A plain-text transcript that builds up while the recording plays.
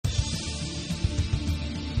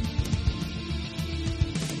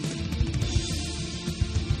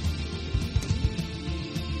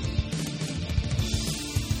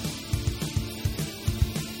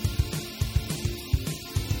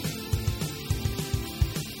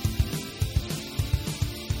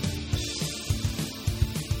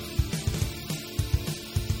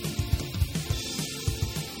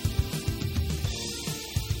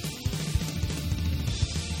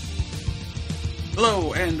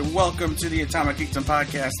Hello and welcome to the Atomic Geekdom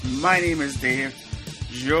podcast. My name is Dave.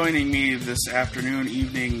 Joining me this afternoon,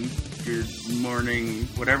 evening, good morning,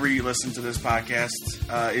 whatever you listen to this podcast,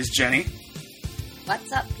 is Jenny.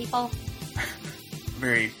 What's up, people?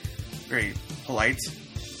 Very, very polite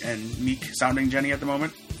and meek sounding Jenny at the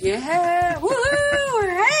moment. Yeah! Woohoo!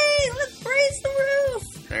 Hey, let's raise the roof!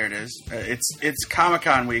 There it is. It's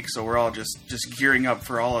Comic-Con week, so we're all just gearing up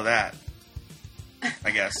for all of that,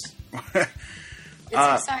 I guess.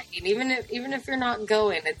 It's exciting. Even if you're not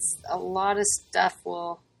going, it's a lot of stuff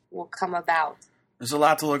will come about. There's a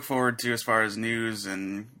lot to look forward to as far as news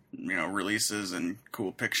and releases and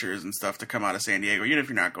cool pictures and stuff to come out of San Diego, even if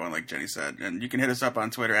you're not going, like Jenny said. And you can hit us up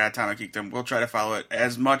on Twitter at Atomic Geekdom. We'll try to follow it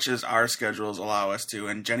as much as our schedules allow us to.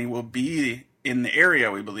 And Jenny will be in the area,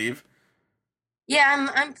 we believe. Yeah,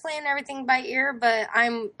 I'm playing everything by ear, but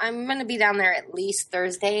I'm going to be down there at least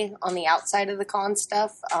Thursday on the outside of the con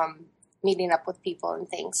stuff. Meeting up with people and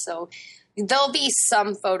things. So there'll be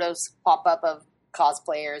some photos pop up of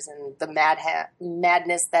cosplayers and the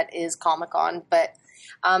madness that is Comic-Con. But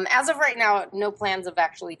as of right now, no plans of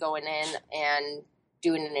actually going in and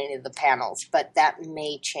doing any of the panels. But that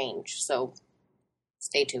may change. So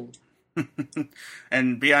stay tuned.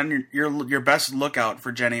 And be on your best lookout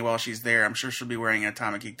for Jenny while she's there. I'm sure she'll be wearing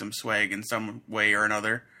Atomic Geekdom swag in some way or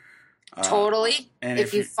another. Totally. And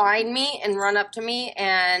if you find me and run up to me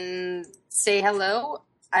and say hello,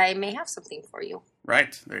 I may have something for you.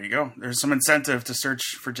 Right. There you go. There's some incentive to search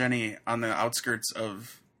for Jenny on the outskirts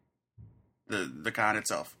of the con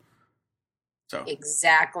itself. So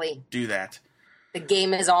exactly. Do that. The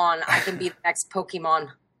game is on. I can be the next Pokemon.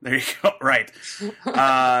 There you go. Right.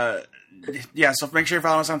 Yeah, so make sure you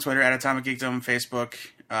follow us on Twitter at Atomic Geekdom, Facebook,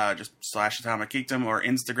 just /Atomic Geekdom, or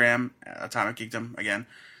Instagram, Atomic Geekdom, again.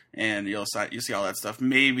 And you'll see all that stuff.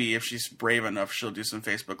 Maybe if she's brave enough, she'll do some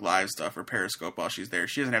Facebook Live stuff or Periscope while she's there.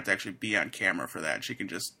 She doesn't have to actually be on camera for that. She can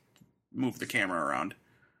just move the camera around.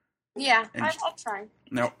 Yeah, I'll try.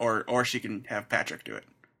 No, or she can have Patrick do it.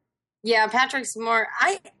 Yeah, Patrick's more...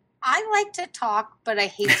 I like to talk, but I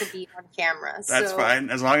hate to be on camera. That's fine,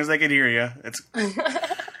 as long as they can hear you. It's all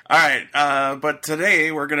right. But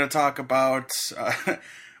today we're going to talk about...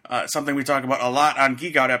 something we talk about a lot on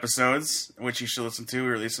Geek Out episodes, which you should listen to. We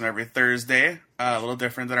release them every Thursday. A little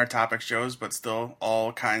different than our topic shows, but still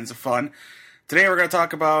all kinds of fun. Today we're going to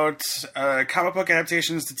talk about comic book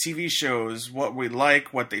adaptations to TV shows, what we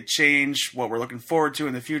like, what they change, what we're looking forward to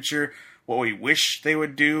in the future, what we wish they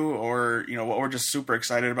would do, or what we're just super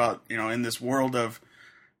excited about, in this world of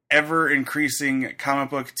ever-increasing comic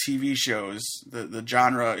book TV shows. The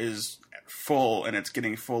genre is full, and it's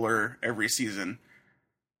getting fuller every season.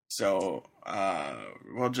 So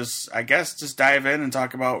we'll just dive in and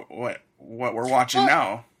talk about what we're watching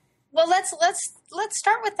now. Well, let's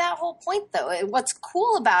start with that whole point, though. What's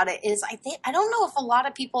cool about it is I don't know if a lot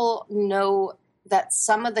of people know that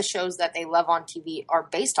some of the shows that they love on TV are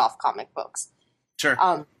based off comic books. Sure.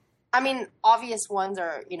 I mean, obvious ones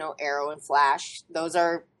are Arrow and Flash. Those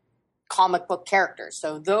are comic book characters,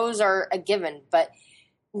 so those are a given. But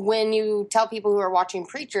when you tell people who are watching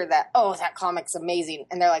Preacher that, that comic's amazing,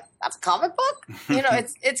 and they're like, that's a comic book?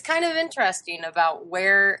 It's kind of interesting about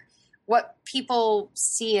what people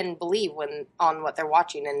see and believe on what they're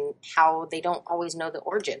watching and how they don't always know the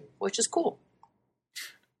origin, which is cool.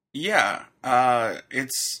 Yeah.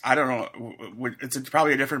 It's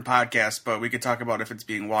probably a different podcast, but we could talk about if it's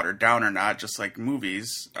being watered down or not, just like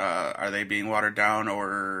movies. Are they being watered down,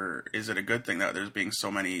 or is it a good thing that there's being so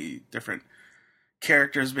many different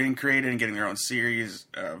characters being created and getting their own series,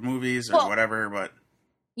 movies or whatever? But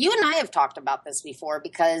you and I have talked about this before,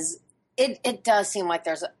 because it does seem like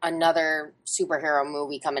there's another superhero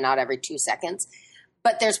movie coming out every 2 seconds,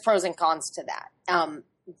 but there's pros and cons to that.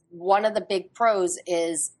 One of the big pros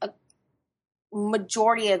is a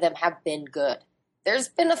majority of them have been good. There's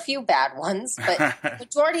been a few bad ones, but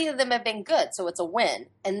majority of them have been good, so it's a win.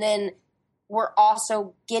 And then we're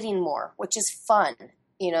also getting more, which is fun,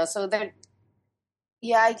 so they're...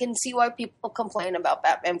 Yeah, I can see why people complain about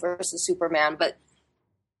Batman versus Superman, but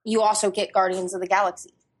you also get Guardians of the Galaxy.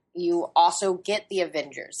 You also get the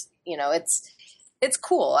Avengers. It's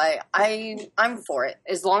cool. I'm for it,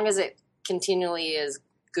 as long as it continually is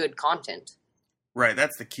good content. Right,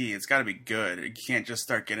 that's the key. It's got to be good. You can't just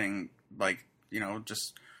start getting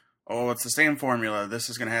it's the same formula. This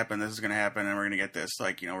is going to happen. This is going to happen, and we're going to get this.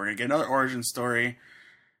 We're going to get another origin story.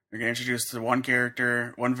 We're going to introduce to one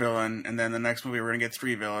character, one villain, and then the next movie we're going to get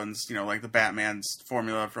 3 villains, like the Batman's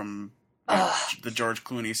formula from the George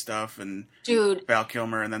Clooney stuff and Val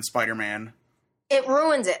Kilmer, and then Spider-Man. It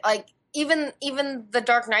ruins it. even the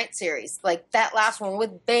Dark Knight series, like that last one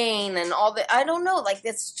with Bane and all the, I don't know, like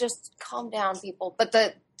it's just calm down, people. But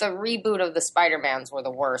the reboot of the Spider-Mans were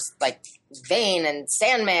the worst, like Bane and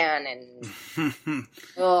Sandman and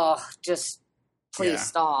just please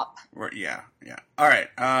stop. Yeah. All right,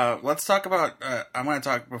 let's talk about. I want to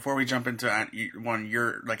talk before we jump into one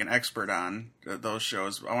you're like an expert on those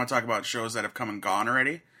shows. I want to talk about shows that have come and gone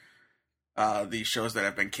already. These shows that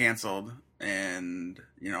have been canceled and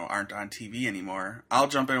aren't on TV anymore. I'll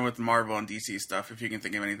jump in with Marvel and DC stuff. If you can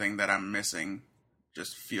think of anything that I'm missing,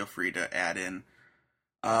 just feel free to add in.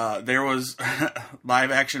 There was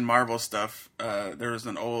live action Marvel stuff. There was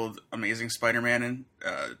an old Amazing Spider-Man in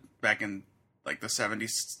back in like the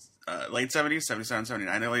 70s, late 70s, 77,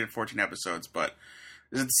 79. They only did 14 episodes, but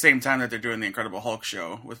it's at the same time that they're doing the Incredible Hulk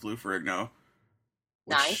show with Lou Ferrigno.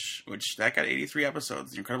 Nice. Which that got 83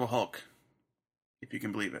 episodes. The Incredible Hulk, if you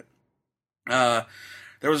can believe it.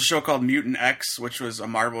 There was a show called Mutant X, which was a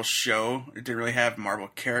Marvel show. It didn't really have Marvel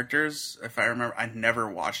characters, if I remember. I never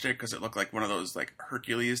watched it because it looked like one of those like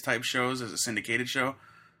Hercules type shows as a syndicated show.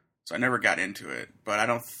 So I never got into it. But I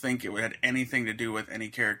don't think it had anything to do with any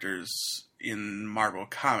characters in Marvel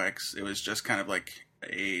Comics. It was just kind of like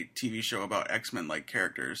a TV show about X-Men like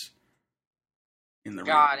characters in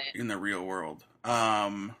the real world.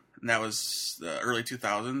 And that was the early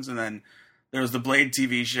 2000s, and then there was the Blade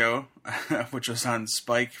TV show, which was on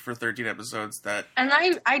Spike for 13 episodes. And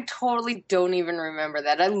I totally don't even remember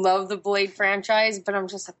that. I love the Blade franchise, but I'm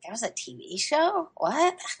just like, that was a TV show?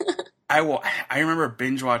 What? I remember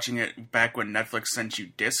binge watching it back when Netflix sent you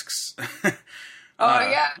discs.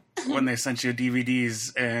 Yeah. When they sent you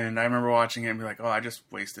DVDs, and I remember watching it and be like, oh, I just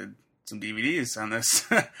wasted some DVDs on this.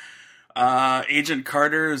 Agent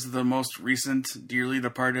Carter is the most recent dearly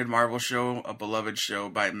departed Marvel show, a beloved show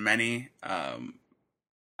by many.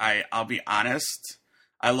 I'll be honest,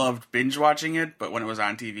 I loved binge watching it, but when it was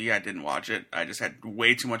on TV, I didn't watch it. I just had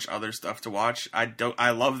way too much other stuff to watch.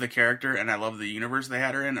 I love the character and I love the universe they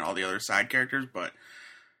had her in and all the other side characters, but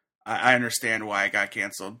I understand why it got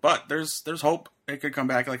canceled. But there's hope. It could come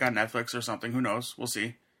back like on Netflix or something. Who knows? We'll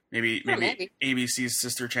see. Maybe ABC's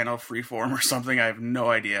sister channel, Freeform or something. I have no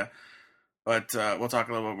idea. But we'll talk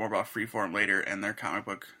a little bit more about Freeform later and their comic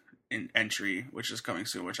book entry, which is coming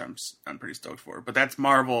soon, which I'm pretty stoked for. But that's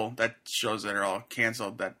Marvel. That shows that are all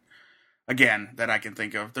canceled. That I can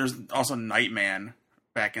think of. There's also Nightman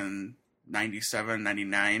back in 97,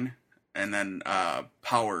 99. And then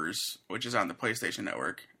Powers, which is on the PlayStation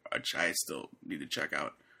Network, which I still need to check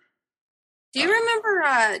out. Do you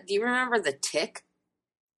remember The Tick?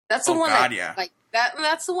 That's the one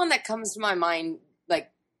that's the one that comes to my mind,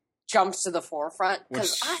 like jumps to the forefront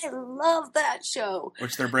because I love that show.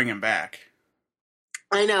 Which they're bringing back.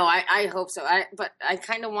 I know. I hope so. But I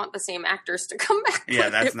kind of want the same actors to come back. Yeah,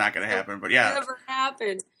 that's not going to happen. But yeah, never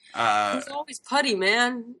happened. He's always putty,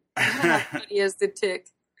 man. He's not putty as the Tick.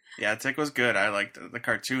 Yeah, Tick was good. I liked the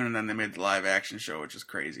cartoon, and then they made the live action show, which is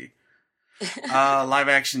crazy. Live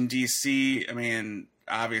action DC. I mean,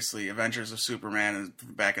 obviously, Adventures of Superman is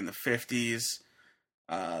back in the 50s.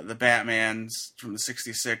 The Batman's from the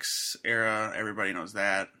 66 era. Everybody knows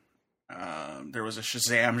that. There was a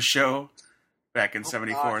Shazam show back in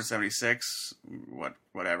 74 and 76.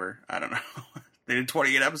 Whatever. I don't know. They did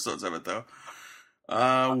 28 episodes of it, though.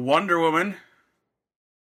 Wonder Woman.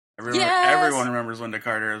 Everyone remembers Linda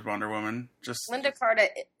Carter as Wonder Woman. Linda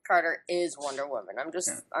Carter is Wonder Woman. I'm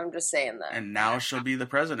just saying that. And now she'll be the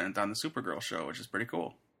president on the Supergirl show, which is pretty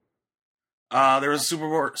cool. There was a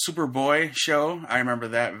Superboy show. I remember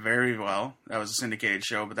that very well. That was a syndicated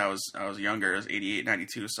show, but I was younger. It was 88,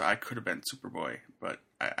 92, so I could have been Superboy, but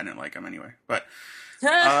I didn't like him anyway. But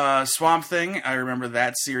Swamp Thing, I remember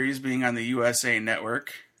that series being on the USA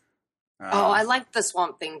Network. I liked the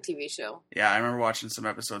Swamp Thing TV show. Yeah, I remember watching some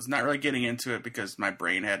episodes. Not really getting into it because my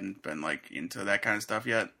brain hadn't been like into that kind of stuff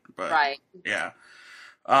yet. But right. Yeah.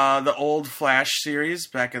 The old Flash series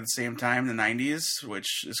back at the same time, the 90s,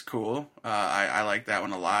 which is cool. I liked that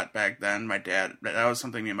one a lot back then. That was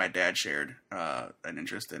something me and my dad shared an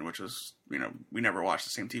interest in, which was, we never watched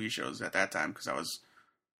the same TV shows at that time because I was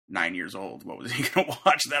 9 years old. What was he going to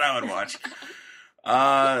watch that I would watch?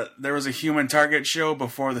 There was a Human Target show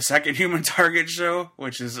before the second Human Target show,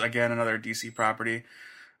 which is, again, another DC property.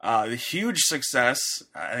 The huge success,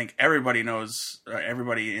 I think everybody knows,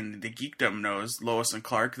 everybody in the geekdom knows, Lois and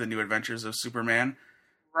Clark, The New Adventures of Superman.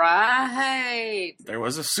 Right. There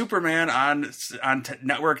was a Superman on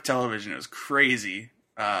network television. It was crazy.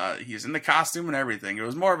 He's in the costume and everything. It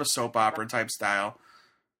was more of a soap opera type style.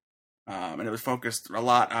 And it was focused a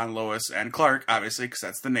lot on Lois and Clark, obviously, because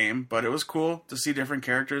that's the name. But it was cool to see different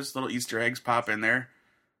characters, little Easter eggs pop in there.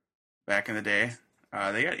 back in the day.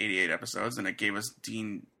 They got 88 episodes, and it gave us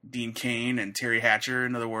Dean Cain and Terry Hatcher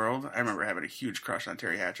into the world. I remember having a huge crush on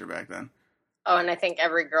Terry Hatcher back then. Oh, and I think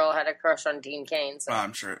every girl had a crush on Dean Cain. So.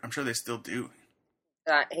 I'm sure they still do.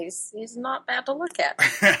 He's not bad to look at.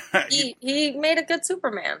 he made a good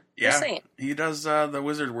Superman. Yeah, Just saying. He does the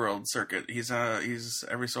Wizard World circuit. He's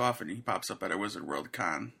every so often he pops up at a Wizard World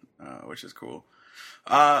con, which is cool.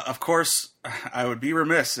 Of course, I would be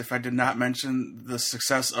remiss if I did not mention the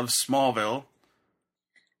success of Smallville.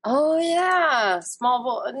 Oh yeah,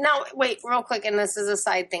 Smallville. Now wait, real quick, and this is a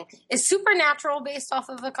side thing. Is Supernatural based off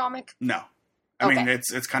of a comic? No, I mean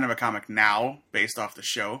it's kind of a comic now based off the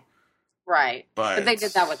show. Right. But they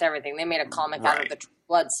did that with everything. They made a comic out of the True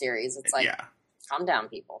Blood series. It's like, calm down,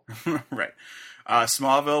 people. Right.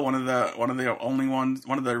 Smallville, one of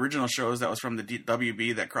the original shows that was from the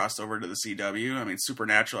WB that crossed over to the CW. I mean,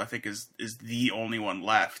 Supernatural, I think, is the only one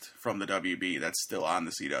left from the WB that's still on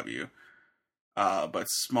the CW. But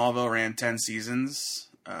Smallville ran 10 seasons,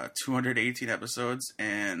 218 episodes,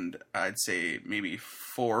 and I'd say maybe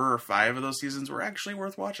 4 or 5 of those seasons were actually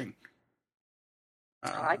worth watching.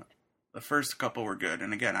 I like it. The first couple were good,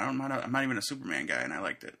 and again, I'm not even a Superman guy, and I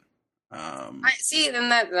liked it. I see,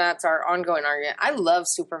 and that's our ongoing argument. I love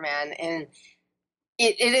Superman, and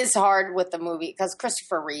it is hard with the movie because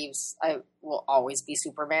Christopher Reeves will always be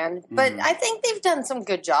Superman, but I think they've done some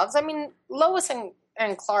good jobs. I mean, Lois and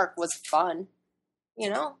Clark was fun, you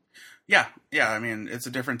know. Yeah. I mean, it's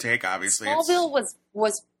a different take. Obviously, Smallville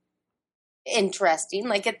was interesting.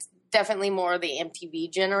 Like it's definitely more the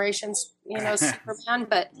MTV generation's, Superman,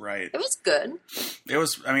 but it was good. It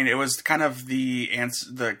was kind of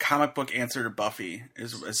the comic book answer to Buffy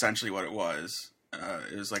is essentially what it was.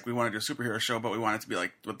 It was like we want to do a superhero show, but we want it to be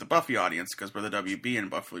like with the Buffy audience because we're the WB and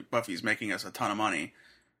Buffy's making us a ton of money.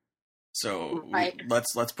 So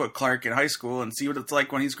let's put Clark in high school and see what it's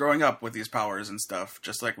like when he's growing up with these powers and stuff,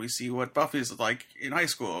 just like we see what Buffy's like in high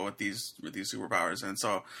school with these superpowers. And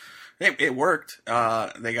so it worked.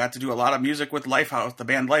 They got to do a lot of music with Lifehouse, the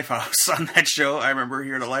band Lifehouse, on that show. I remember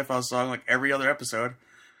hearing a Lifehouse song like every other episode.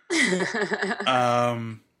 But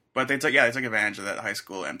they took advantage of that high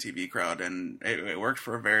school MTV crowd, and it worked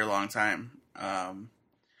for a very long time. And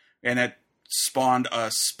it spawned a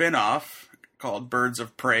spin-off called Birds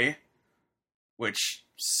of Prey, which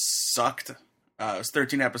sucked. It was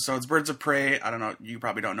 13 episodes. Birds of Prey, I don't know, you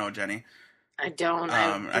probably don't know, Jenny. I don't.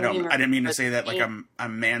 I didn't mean to say that like I'm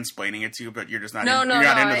mansplaining it to you, but you're just not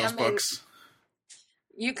into those books.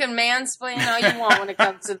 You can mansplain all you want when it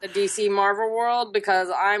comes to the DC Marvel world,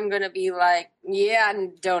 because I'm going to be like, I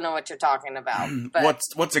don't know what you're talking about. But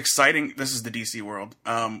what's exciting, this is the DC world.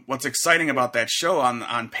 What's exciting about that show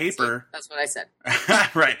on paper. That's what I said.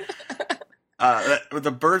 Right.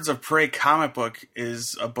 The Birds of Prey comic book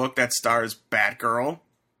is a book that stars Batgirl,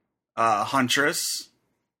 Huntress,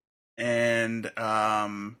 and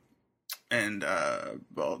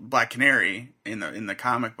Black Canary in the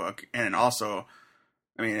comic book, and also,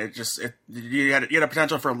 I mean, you had a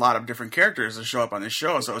potential for a lot of different characters to show up on this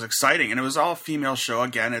show, so it was exciting, and it was all female show.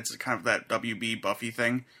 Again, it's kind of that WB Buffy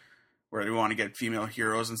thing where we want to get female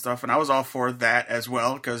heroes and stuff, and I was all for that as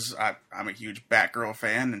well because I'm a huge Batgirl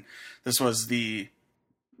fan, and this was the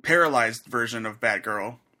paralyzed version of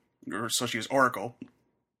Batgirl, so she was Oracle,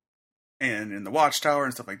 and in the Watchtower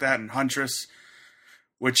and stuff like that, and Huntress,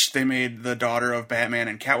 which they made the daughter of Batman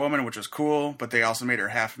and Catwoman, which was cool, but they also made her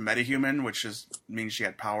half metahuman, which means she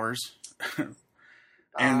had powers.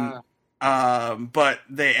 But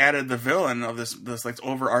they added the villain of this like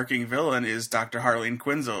overarching villain is Dr. Harleen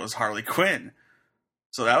Quinzel's Harley Quinn.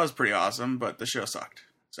 So that was pretty awesome, but the show sucked.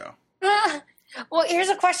 So, well, here's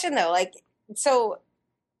a question though. Like, so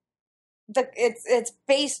it's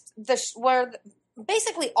based where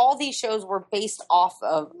basically all these shows were based off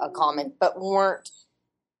of a comic, but weren't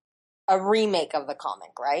a remake of the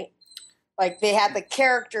comic, right? Like, they had the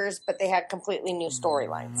characters, but they had completely new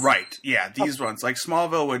storylines. Right, yeah. These ones, like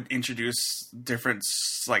Smallville would introduce different,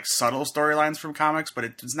 like, subtle storylines from comics, but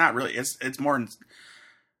it's not really, it's more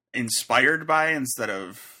inspired by instead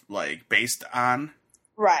of, like, based on.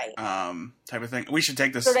 Right. Type of thing. We should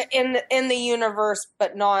take this. Sort of in the universe,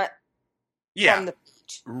 but not from the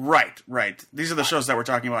page. Right. These are the shows that we're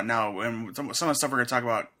talking about now, and some of the stuff we're going to talk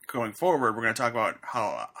about going forward, we're going to talk about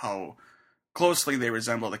how closely they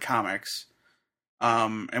resemble the comics.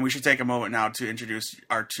 And we should take a moment now to introduce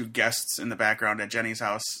our two guests in the background at Jenny's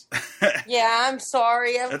house. Yeah, I'm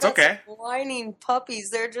sorry. It's okay. Some whining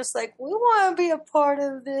puppies. They're just like, we want to be a part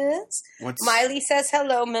of this. Miley says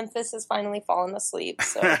hello. Memphis has finally fallen asleep.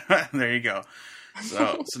 So there you go.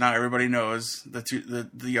 So now everybody knows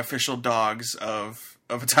the official dogs of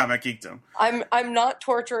Atomic Geekdom. I'm not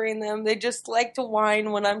torturing them. They just like to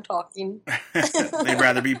whine when I'm talking. They'd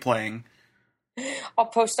rather be playing. I'll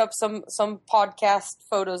post up some podcast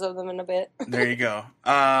photos of them in a bit. There you go.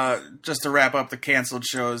 Just to wrap up the canceled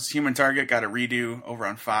shows, Human Target got a redo over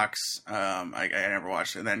on Fox. I never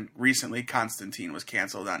watched it. And then recently, Constantine was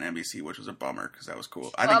canceled on NBC, which was a bummer because that was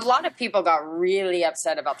cool. A lot of people got really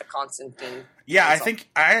upset about the Constantine. Yeah, I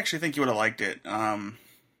actually think you would have liked it.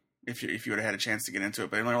 If you would have had a chance to get into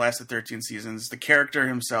it, but it only lasted 13 seasons. The character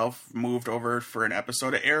himself moved over for an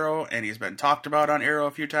episode of Arrow, and he's been talked about on Arrow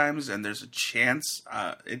a few times, and there's a chance,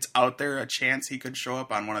 it's out there, a chance he could show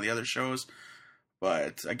up on one of the other shows.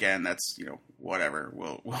 But again, that's, whatever.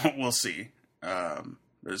 We'll see.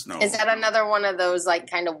 There's no... Is that another one of those,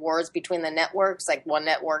 like, kind of wars between the networks? Like, one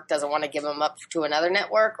network doesn't want to give him up to another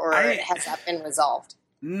network, or has that been resolved?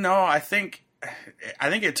 No, I think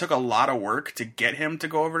it took a lot of work to get him to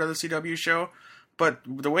go over to the CW show, but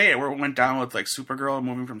the way it went down with like Supergirl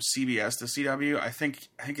moving from CBS to CW, I think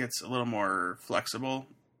it's a little more flexible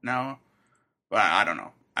now. But I don't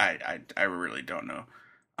know. I really don't know.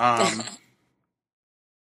 I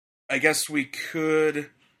guess we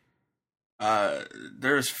could.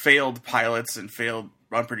 There's failed pilots and failed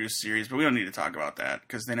unproduced series, but we don't need to talk about that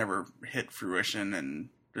because they never hit fruition, and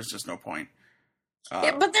there's just no point.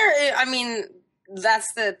 Yeah, but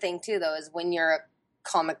that's the thing too, though, is when you're a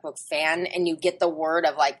comic book fan and you get the word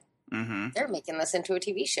of like, they're making this into a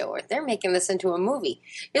TV show or they're making this into a movie.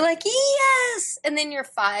 You're like, yes! And then you're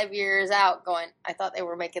 5 years out going, I thought they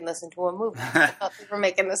were making this into a movie. I thought they were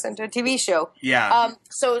making this into a TV show. Yeah.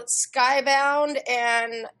 So Skybound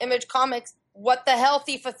and Image Comics, what the hell,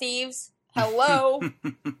 Thief of Thieves? Hello.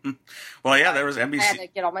 Well, yeah, there was NBC. I had to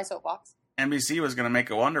get on my soapbox. NBC was going to make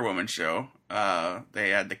a Wonder Woman show. They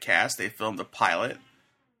had the cast. They filmed a pilot.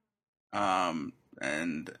 And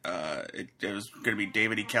it was going to be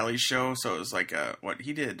David E. Kelly's show. So it was like what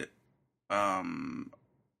he did. Ally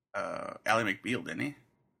McBeal, didn't he?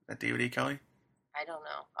 That David E. Kelly? I don't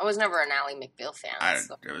know. I was never an Ally McBeal fan.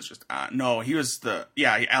 So. It was just no. He was Ally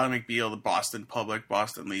McBeal, the Boston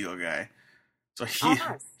legal guy. So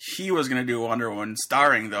he was going to do Wonder Woman,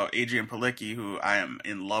 starring, though, Adrian Palicki, who I am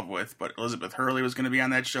in love with, but Elizabeth Hurley was going to be on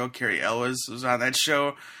that show. Carrie Elwes was on that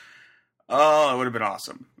show. Oh, it would have been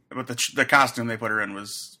awesome. But the costume they put her in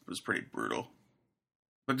was pretty brutal.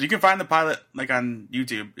 But you can find the pilot like on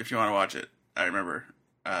YouTube if you want to watch it. I remember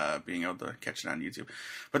being able to catch it on YouTube.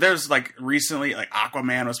 But there's like recently, like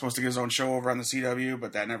Aquaman was supposed to get his own show over on the CW,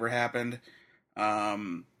 but that never happened.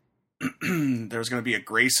 There was going to be a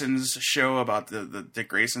Grayson's show about the Dick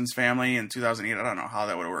Grayson's family in 2008. I don't know how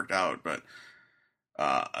that would have worked out, but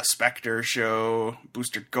a Spectre show,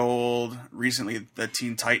 Booster Gold, recently the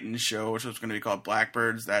Teen Titans show, which was going to be called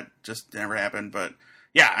Blackbirds. That just never happened. But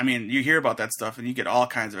yeah, I mean, you hear about that stuff and you get all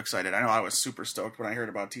kinds of excited. I know I was super stoked when I heard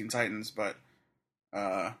about Teen Titans, but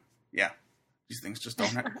yeah, these things just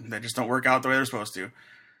don't work out the way they're supposed to.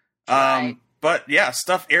 Right. But yeah,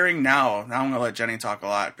 stuff airing now. Now I'm going to let Jenny talk a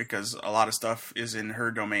lot because a lot of stuff is in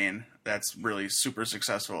her domain that's really super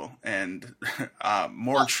successful and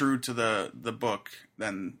more true to the book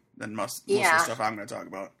than most of the stuff I'm going to talk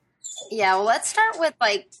about. Yeah, well, let's start with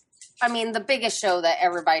the biggest show that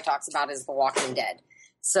everybody talks about is The Walking Dead.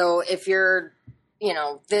 So if you're,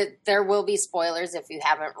 there will be spoilers if you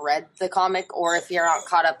haven't read the comic or if you're not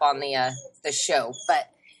caught up on the show.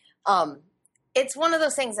 But it's one of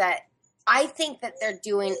those things that I think that they're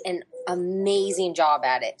doing an amazing job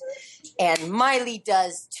at it. And Miley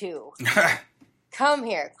does too. Come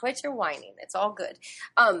here. Quit your whining. It's all good.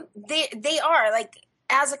 They are, like,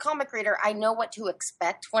 as a comic reader, I know what to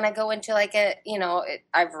expect when I go into, like,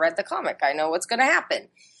 I've read the comic. I know what's going to happen.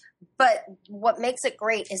 But what makes it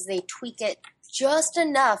great is they tweak it just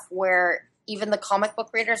enough where even the comic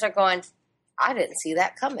book readers are going, I didn't see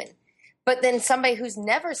that coming. But then somebody who's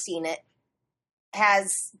never seen it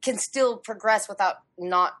can still progress without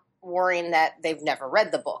not worrying that they've never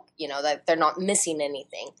read the book, that they're not missing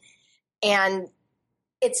anything. And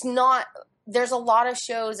there's a lot of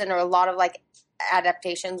shows and a lot of like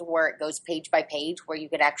adaptations where it goes page by page where you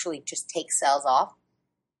could actually just take cells off.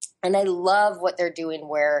 And I love what they're doing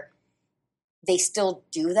where they still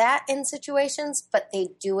do that in situations, but they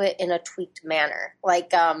do it in a tweaked manner.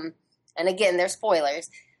 Like, and again, there's spoilers,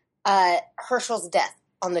 Herschel's death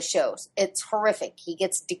on the shows. It's horrific. He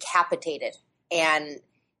gets decapitated. And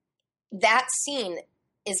that scene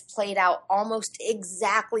is played out almost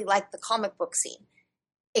exactly like the comic book scene,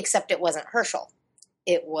 except it wasn't Herschel.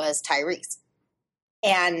 It was Tyrese.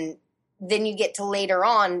 And then you get to later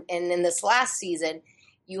on, and in this last season,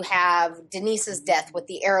 you have Denise's death with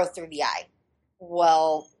the arrow through the eye.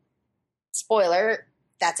 Well, spoiler,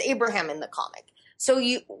 that's Abraham in the comic. So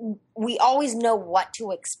we always know what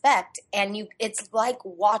to expect, and it's like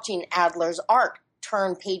watching Adler's art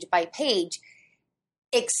turn page by page,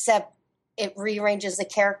 except it rearranges the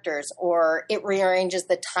characters or it rearranges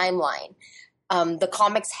the timeline. The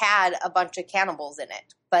comics had a bunch of cannibals in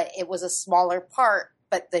it, but it was a smaller part,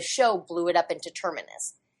 but the show blew it up into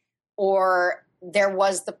Terminus. Or there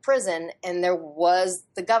was the prison and there was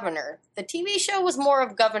the governor. The TV show was more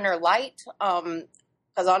of Governor Light,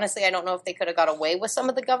 because honestly, I don't know if they could have got away with some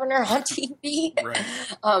of the governor on TV, right.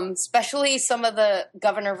 Especially some of the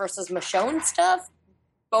governor versus Michonne stuff.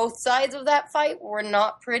 Both sides of that fight were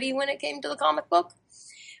not pretty when it came to the comic book,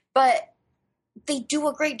 but they do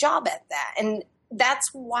a great job at that. And that's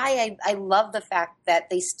why I love the fact that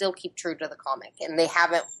they still keep true to the comic and they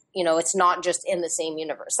haven't, it's not just in the same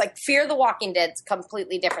universe. Like Fear the Walking Dead is a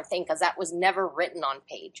completely different thing because that was never written on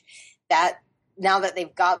page. That now that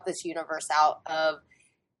they've got this universe out of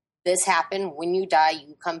this happened, when you die,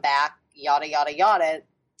 you come back, yada, yada, yada.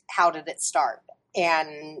 How did it start?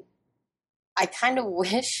 And I kind of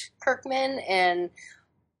wish Kirkman and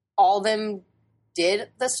all them did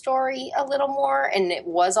the story a little more and it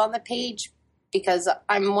was on the page, because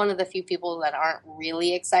I'm one of the few people that aren't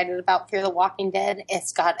really excited about Fear the Walking Dead.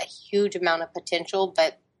 It's got a huge amount of potential,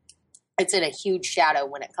 but it's in a huge shadow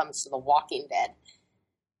when it comes to The Walking Dead.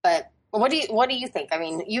 But what do you think? I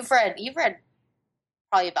mean, you've read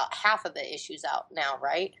probably about half of the issues out now,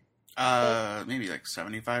 right? Maybe like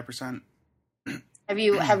 75%. Have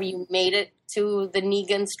you made it to the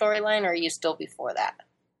Negan storyline, or are you still before that?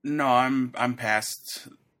 No, I'm past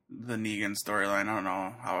the Negan storyline. I don't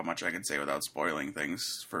know how much I can say without spoiling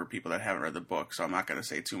things for people that haven't read the book, so I'm not going to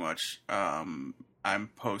say too much. I'm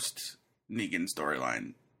post Negan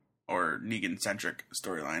storyline, or Negan-centric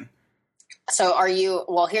storyline. So are you,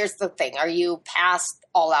 well, here's the thing. Are you past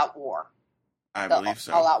All Out War? I believe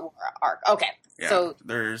so. All Out War arc. Okay. Yeah, so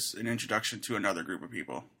there's an introduction to another group of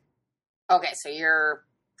people. Okay, so you're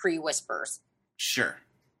pre-Whispers. Sure.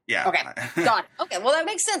 Yeah. Okay, got it. Okay, well, that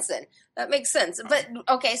makes sense then. That makes sense. But,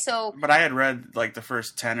 okay, so... But I had read, like, the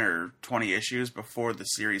first 10 or 20 issues before the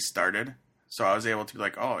series started, so I was able to be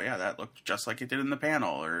like, oh, yeah, that looked just like it did in the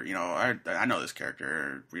panel, or, I know this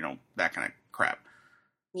character, or, that kind of crap.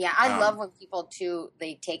 Yeah, I love when people, too,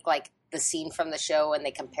 they take, like, the scene from the show and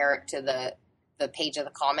they compare it to the page of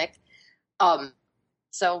the comic.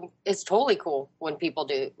 So it's totally cool when people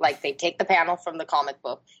do, like, they take the panel from the comic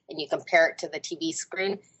book and you compare it to the TV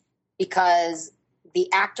screen, because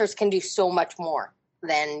the actors can do so much more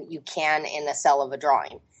than you can in a cell of a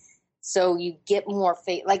drawing. So you get more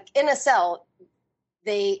like in a cell,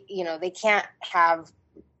 they can't have,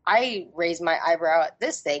 I raise my eyebrow at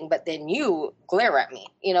this thing, but then you glare at me.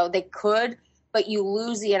 They could, but you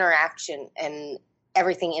lose the interaction and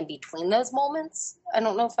everything in between those moments. I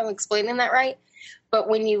don't know if I'm explaining that right. But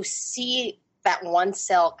when you see that one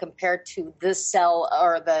cell compared to this cell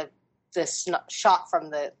or the shot from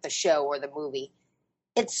the show or the movie,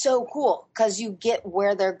 it's so cool because you get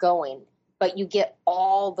where they're going, but you get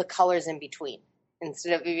all the colors in between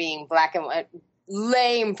instead of being black and white.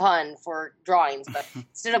 Lame pun for drawings, but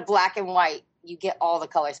instead of black and white, you get all the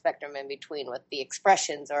color spectrum in between with the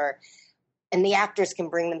expressions, and the actors can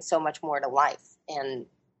bring them so much more to life. And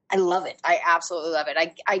I love it. I absolutely love it.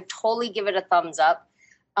 I totally give it a thumbs up.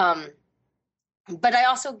 But I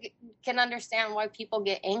also can understand why people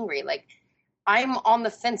get angry. Like, I'm on the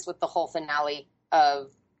fence with the whole finale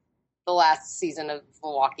of the last season of The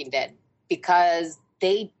Walking Dead, because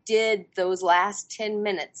they did those last 10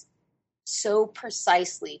 minutes so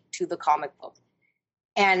precisely to the comic book.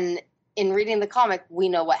 And in reading the comic, we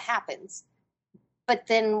know what happens. But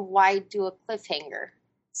then why do a cliffhanger?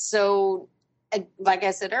 So, like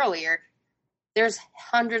I said earlier, there's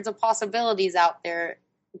hundreds of possibilities out there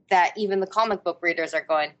that even the comic book readers are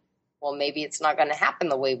going, well, maybe it's not going to happen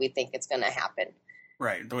the way we think it's going to happen.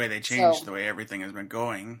 Right. The way they changed the way everything has been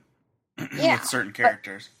going with certain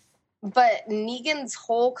characters. But Negan's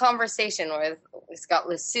whole conversation with, he's got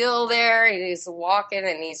Lucille there, and he's walking,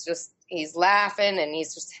 and he's laughing, and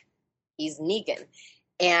he's Negan.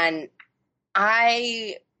 And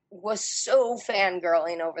I was so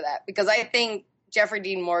fangirling over that, because I think Jeffrey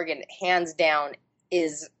Dean Morgan, hands down,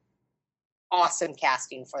 is awesome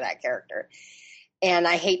casting for that character. And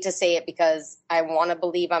I hate to say it because I want to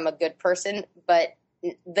believe I'm a good person, but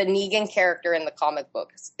the Negan character in the comic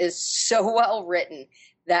books is so well written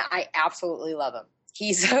that I absolutely love him.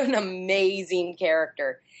 He's an amazing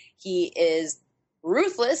character. He is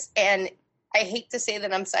ruthless, and I hate to say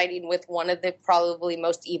that I'm siding with one of the probably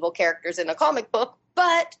most evil characters in a comic book,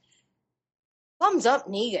 but thumbs up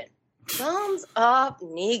Negan. Thumbs up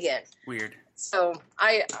Negan. Weird. So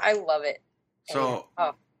I love it. So,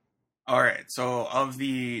 all right. So of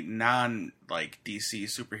the non DC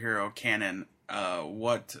superhero canon,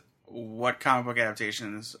 what comic book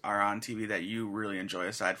adaptations are on TV that you really enjoy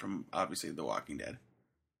aside from obviously The Walking Dead?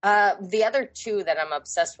 The other two that I'm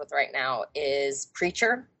obsessed with right now is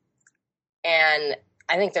Preacher, and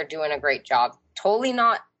I think they're doing a great job. Totally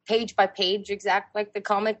not page by page exact like the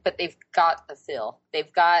comic, but they've got the feel.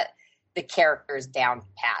 They've got the characters down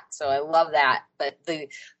pat. So I love that. But the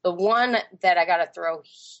one that I got to throw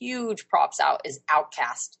huge props out is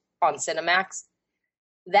Outcast on Cinemax.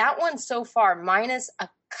 That one so far, minus a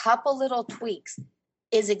couple little tweaks,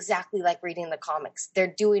 is exactly like reading the comics.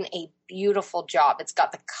 They're doing a beautiful job. It's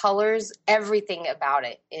got the colors, everything about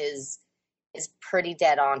it is pretty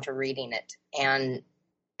dead on to reading it. And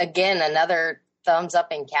again, another thumbs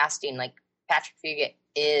up in casting. Like Patrick Fugit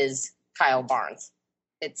is Kyle Barnes.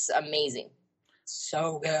 It's amazing.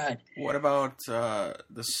 So good. What about The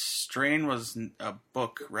Strain was a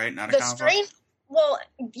book, right? Not a comic book? The Strain? Well,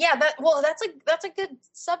 yeah, that's a good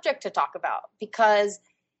subject to talk about because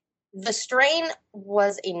The Strain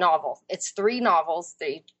was a novel. It's 3 novels.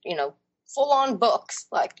 They, full on books.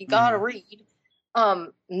 Like you gotta read.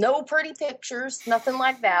 No pretty pictures, nothing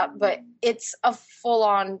like that, but it's a full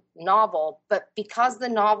on novel. But because the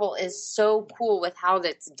novel is so cool with how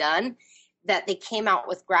it's done, that they came out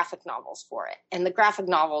with graphic novels for it. And the graphic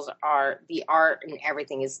novels are, the art and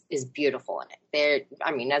everything is beautiful in it. They're,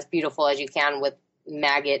 as beautiful as you can with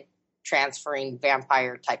maggot transferring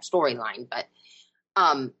vampire type storyline. But,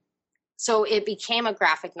 so it became a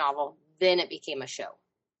graphic novel, then it became a show.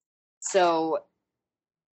 So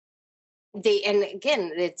and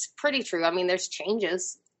again, it's pretty true. There's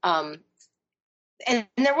changes. And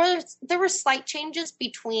there were slight changes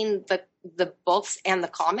between the books and the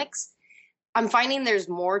comics. I'm finding there's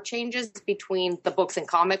more changes between the books and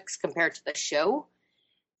comics compared to the show.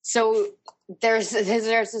 So there's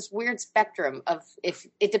this weird spectrum of if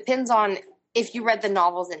it depends on if you read the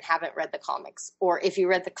novels and haven't read the comics, or if you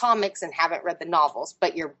read the comics and haven't read the novels,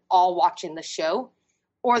 but you're all watching the show,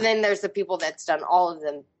 or then there's the people that's done all of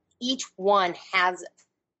them. Each one has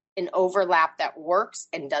an overlap that works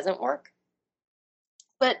and doesn't work.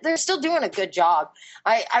 But they're still doing a good job.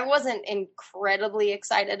 I wasn't incredibly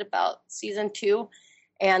excited about season 2.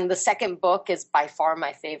 And the second book is by far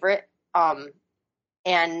my favorite. And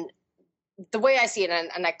the way I see it,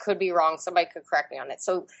 and I could be wrong, somebody could correct me on it.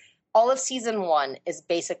 So all of season 1 is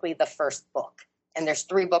basically the first book. And there's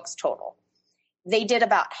 3 books total. They did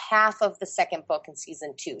about half of the second book in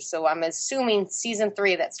season 2. So I'm assuming season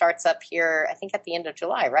 3 that starts up here, I think at the end of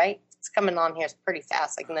July, right? It's coming on here pretty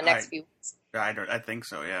fast, like in the next few weeks. I think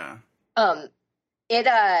so, yeah. I'm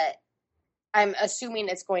assuming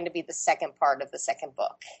it's going to be the second part of the second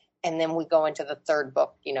book. And then we go into the third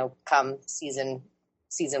book, come season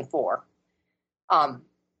 4.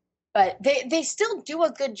 But they still do a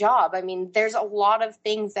good job. There's a lot of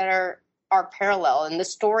things that are parallel, and the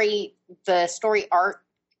story art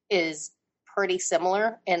is pretty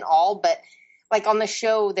similar in all, but like on the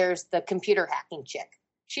show, there's the computer hacking chick.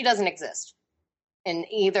 She doesn't exist in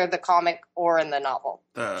either the comic or in the novel.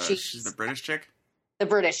 She's the British chick? The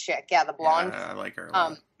British chick, yeah, the blonde. Yeah, I like her a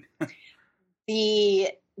lot.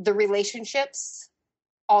 The relationships,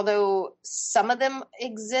 although some of them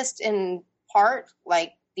exist in part,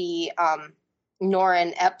 like the Nora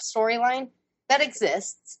and Ep storyline, that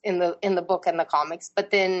exists in the book and the comics,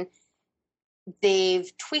 but then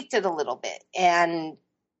they've tweaked it a little bit, and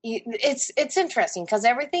it's interesting because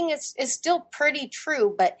everything is still pretty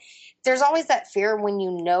true, but there's always that fear when you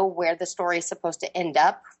know where the story is supposed to end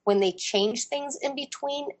up. When they change things in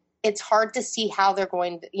between, it's hard to see how they're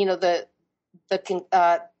going to,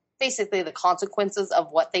 basically the consequences of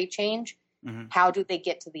what they change. Mm-hmm. How do they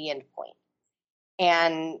get to the end point?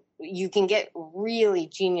 And you can get really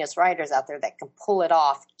genius writers out there that can pull it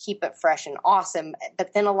off, keep it fresh and awesome,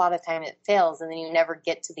 but then a lot of time it fails, and then you never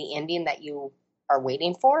get to the ending that you are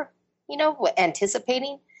waiting for,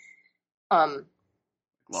 anticipating. Lost.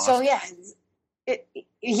 So yeah,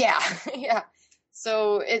 yeah.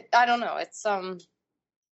 So I don't know.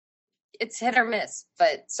 It's hit or miss,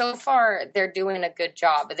 but so far they're doing a good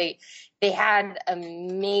job. They had a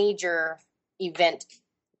major event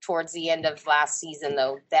towards the end of last season,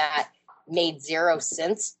 though, that made 0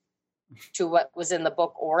 sense to what was in the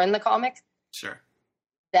book or in the comic. Sure.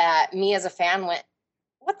 that me as a fan went,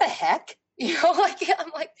 what the heck? You know, like,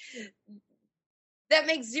 I'm like, that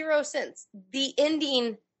makes zero sense. The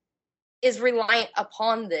ending is reliant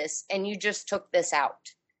upon this, and you just took this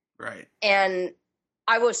out. Right. And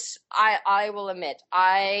I will admit,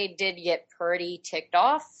 I did get pretty ticked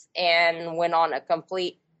off and went on a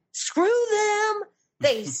complete, screw them,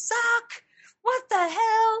 they suck, what the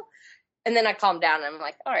hell? And then I calmed down and I'm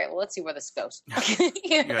like, all right, well, let's see where this goes.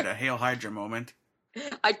 You had a Hail Hydra moment.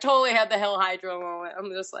 I totally had the Hail Hydra moment.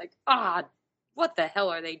 I'm just like, what the hell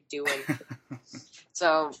are they doing?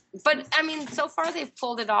 So, but I mean, so far they've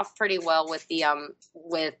pulled it off pretty well with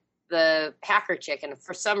the hacker chick, and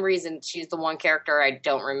for some reason she's the one character I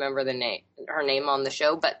don't remember her name on the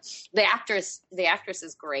show, but the actress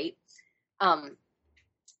is great. And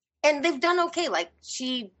they've done okay. Like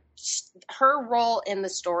her role in the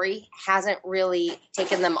story hasn't really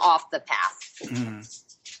taken them off the path. Mm-hmm.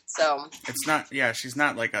 So it's not, yeah, she's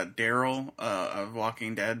not like a Daryl of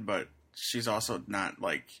Walking Dead, but she's also not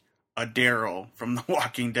like a Daryl from The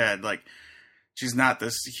Walking Dead. Like, she's not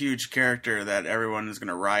this huge character that everyone is going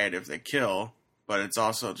to riot if they kill, but it's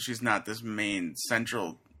also, she's not this main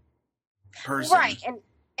central person. Right.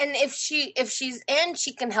 And if she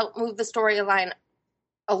can help move the storyline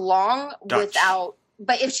along without,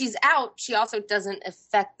 but if she's out, she also doesn't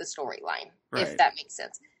affect the storyline, right. If that makes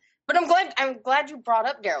sense. But I'm glad you brought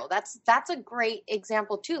up Daryl. That's a great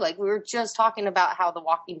example too. Like, we were just talking about how The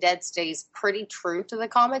Walking Dead stays pretty true to the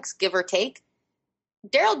comics, give or take.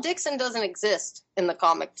 Daryl Dixon doesn't exist in the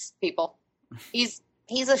comics, people. He's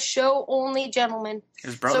a show only gentleman.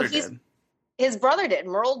 His brother did. His brother did.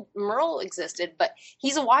 Merle existed, but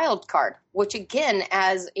he's a wild card, which again,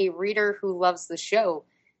 as a reader who loves the show,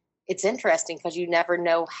 it's interesting because you never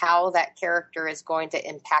know how that character is going to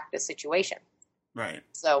impact the situation. Right.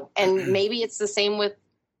 So, and maybe it's the same with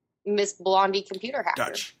Miss Blondie Computer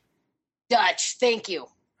Hacker. Dutch, thank you.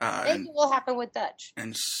 Maybe it will happen with Dutch.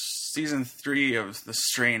 And season 3 of The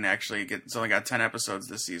Strain it's only got 10 episodes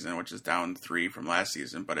this season, which is down 3 from last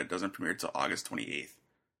season, but it doesn't premiere till August 28th.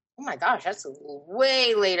 Oh my gosh, that's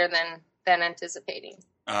way later than anticipating.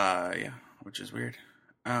 Yeah, which is weird.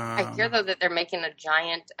 I hear though that they're making a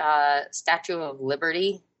giant Statue of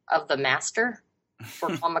Liberty of the Master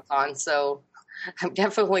for Comic-Con, so I'm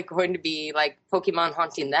definitely going to be like Pokemon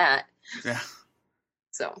hunting that. Yeah.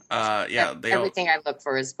 So yeah, everything I look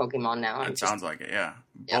for is Pokemon now. It sounds like it, yeah.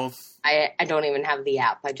 Yep. Both. I don't even have the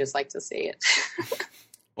app. I just like to see it.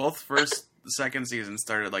 Both second season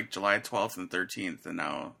started like July 12th and 13th, and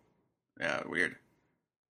now, yeah, weird.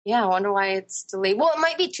 Yeah, I wonder why it's delayed. Well, it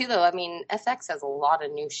might be too, though. I mean, FX has a lot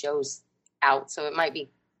of new shows out, so it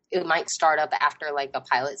might start up after like a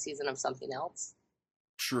pilot season of something else.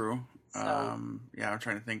 True. So. Yeah, I'm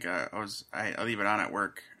trying to think. I leave it on at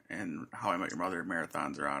work, and How I Met Your Mother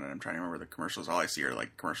marathons are on, and I'm trying to remember the commercials. All I see are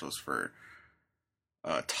like commercials for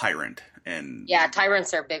Tyrant, and yeah, Tyrant's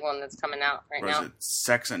their big one that's coming out right now. Is it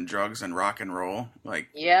Sex and Drugs and Rock and Roll? Like,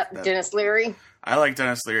 yep, Dennis Leary. I like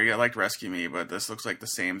Dennis Leary. I liked Rescue Me, but this looks like the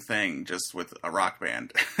same thing, just with a rock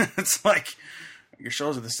band. It's like, your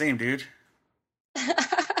shows are the same, dude.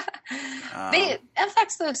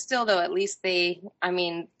 FX though, at least they've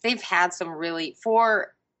had some really,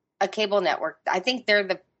 for a cable network, I think they're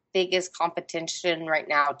the biggest competition right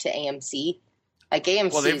now to AMC. Like,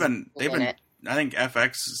 AMC. Well, they've been. I think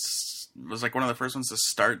FX was like one of the first ones to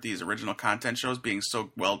start these original content shows being so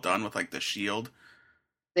well done with like The Shield.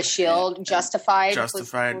 The Shield, Justified.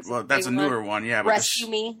 Well, that's a newer one, yeah. But Rescue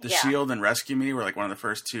Me. The Shield and Rescue Me were like one of the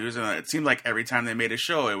first twos, and it seemed like every time they made a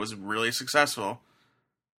show, it was really successful.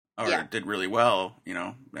 Or it did really well,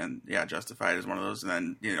 and yeah, Justified is one of those. And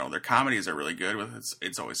then, their comedies are really good with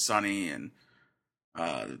It's Always Sunny and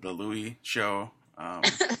the Louis Show.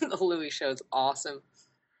 The Louis Show is awesome.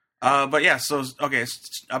 But yeah, so, okay,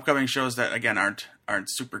 upcoming shows that, again, aren't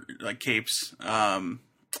super, like, capes, that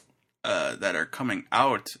are coming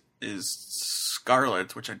out is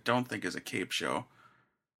Scarlet, which I don't think is a cape show.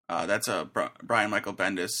 That's a Brian Michael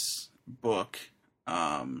Bendis book,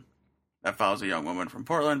 that follows a young woman from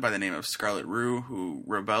Portland by the name of Scarlet Rue, who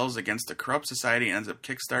rebels against a corrupt society and ends up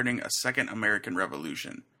kickstarting a second American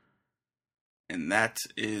Revolution. And that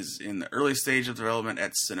is in the early stage of development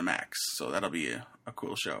at Cinemax. So that'll be a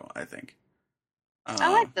cool show, I think.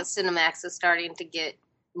 I like that Cinemax is starting to get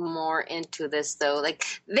more into this, though. Like,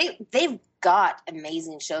 they've got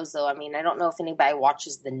amazing shows, though. I mean, I don't know if anybody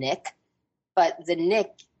watches The Nick, but The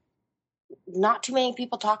Nick, not too many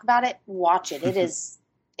people talk about it. Watch it. It is...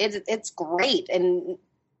 It's great, and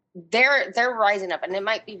they're rising up, and it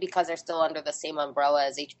might be because they're still under the same umbrella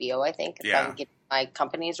as HBO, I think, if I'm getting my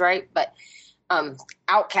companies right. But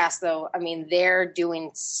Outcast, though, I mean, they're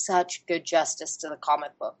doing such good justice to the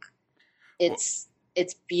comic book. It's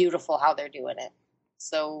beautiful how they're doing it.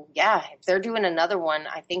 So yeah, if they're doing another one,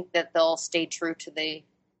 I think that they'll stay true to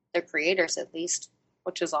their creators at least,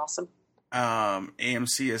 which is awesome.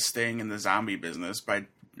 AMC is staying in the zombie business by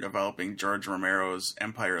developing George Romero's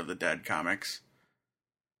Empire of the Dead comics,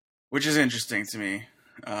 which is interesting to me.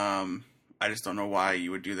 I just don't know why you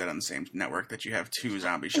would do that on the same network that you have 2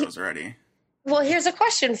 zombie shows already. Well, here's a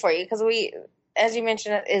question for you, because as you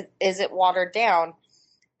mentioned, is it watered down?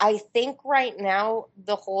 I think right now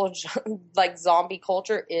the whole like zombie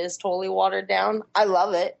culture is totally watered down. I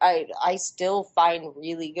love it. I still find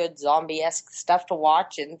really good zombie-esque stuff to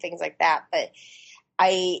watch and things like that. But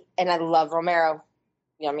I love Romero.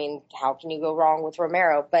 I mean, how can you go wrong with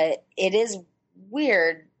Romero? But it is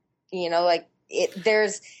weird, like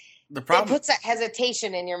there's. The problem, it puts that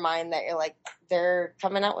hesitation in your mind that you're like, they're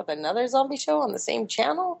coming out with another zombie show on the same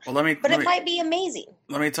channel. Well, it might be amazing.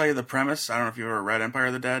 Let me tell you the premise. I don't know if you've ever read Empire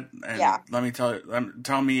of the Dead. And yeah. Let me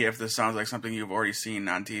tell me if this sounds like something you've already seen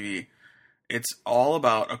on TV. It's all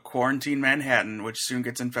about a quarantine Manhattan, which soon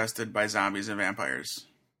gets infested by zombies and vampires.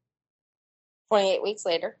 28 weeks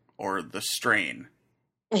later. Or The Strain.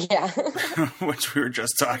 Yeah. Which we were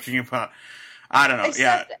just talking about. I don't know.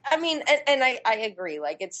 Except, I mean, and I agree.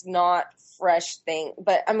 Like, it's not fresh thing,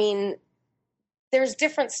 but I mean, there's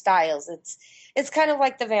different styles. It's kind of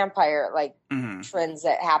like the vampire trends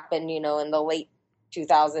that happened, in the late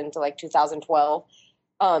 2000 to like 2012.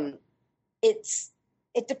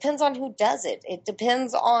 It depends on who does it. It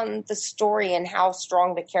depends on the story and how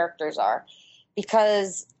strong the characters are,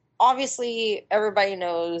 because obviously, everybody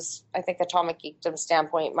knows, I think, Atomic Geekdom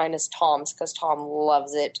standpoint, minus Tom's, because Tom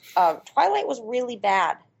loves it. Twilight was really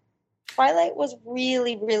bad. Twilight was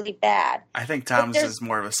really, really bad. I think Tom's is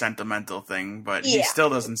more of a sentimental thing, but he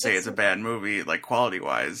still doesn't say it's a bad movie, like,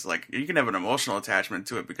 quality-wise. Like, you can have an emotional attachment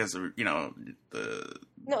to it because of,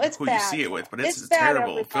 it's who bad. You see it with, but it's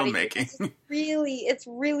terrible filmmaking. It's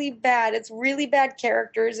really bad. It's really bad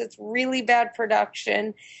characters. It's really bad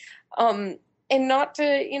production. And not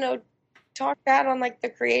to, talk bad on like the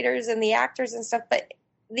creators and the actors and stuff, but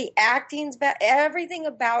the acting's bad. Everything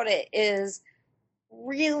about it is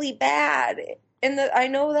really bad. And I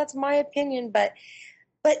know that's my opinion, but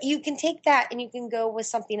you can take that and you can go with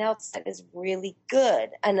something else that is really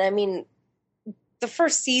good. And I mean, the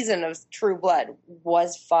first season of True Blood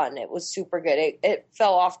was fun. It was super good. It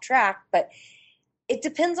fell off track, but it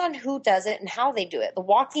depends on who does it and how they do it. The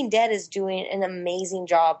Walking Dead is doing an amazing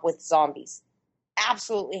job with zombies.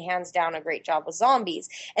 Absolutely, hands down, a great job with zombies.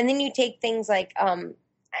 And then you take things like,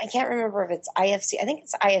 I can't remember if it's IFC. I think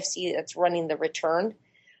it's IFC that's running The Return,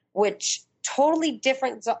 which totally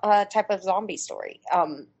different type of zombie story.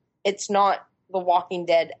 It's not The Walking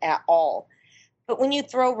Dead at all. But when you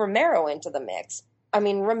throw Romero into the mix, I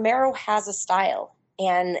mean, Romero has a style,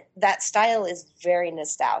 and that style is very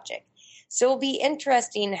nostalgic. So it'll be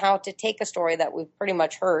interesting how to take a story that we've pretty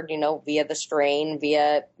much heard, via The Strain,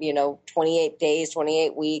 via, 28 days,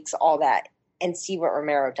 28 weeks, all that, and see what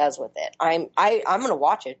Romero does with it. I'm going to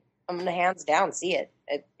watch it. I'm going to hands down see it.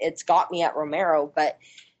 It's got me at Romero, but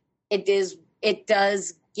it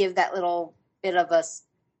does give that little bit of us,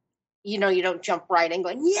 you don't jump right in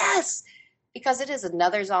going, yes, because it is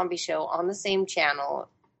another zombie show on the same channel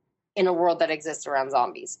in a world that exists around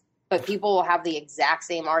zombies. But people will have the exact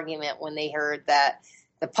same argument when they heard that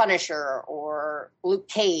The Punisher or Luke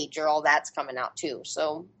Cage or all that's coming out too.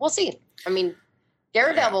 So we'll see. I mean,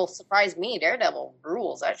 Daredevil surprised me. Daredevil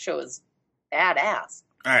rules. That show is badass.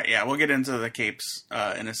 All right, yeah, we'll get into the capes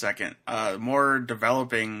in a second. More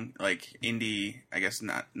developing, like, indie, I guess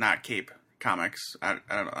not cape comics. I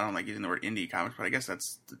don't like using the word indie comics, but I guess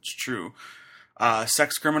that's true.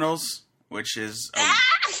 Sex Criminals, which is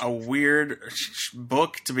a weird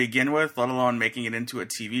book to begin with, let alone making it into a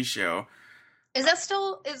TV show. Is that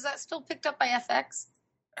still picked up by FX?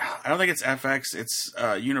 I don't think it's FX. It's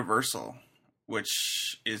Universal,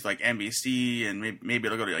 which is like NBC, and maybe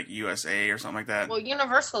it'll go to like USA or something like that. Well,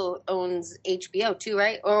 Universal owns HBO too,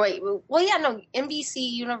 right? Or wait, well, yeah, no, NBC,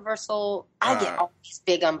 Universal. I get all these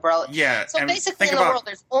big umbrellas. Yeah. So basically, in the world,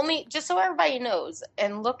 there's only, just so everybody knows,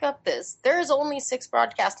 and look up this, there's only 6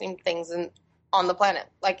 broadcasting things on the planet.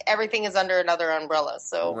 Like, everything is under another umbrella.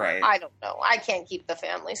 So right. I don't know. I can't keep the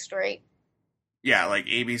family straight. Yeah, like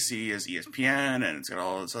ABC is ESPN, and it's got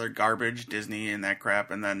all this other garbage, Disney and that crap.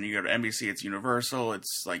 And then you go to NBC, it's Universal,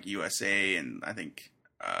 it's like USA, and I think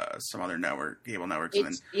some other cable networks.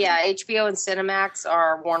 Yeah, HBO and Cinemax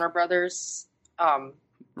are Warner Brothers.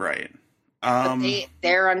 Right. But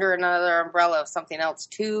they're under another umbrella of something else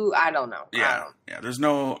too. I don't know. Yeah, yeah. There's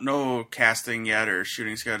no casting yet, or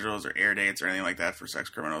shooting schedules, or air dates, or anything like that for Sex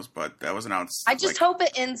Criminals. But that was announced. I just hope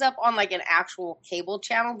it ends up on like an actual cable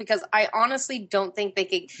channel, because I honestly don't think they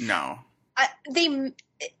could. No.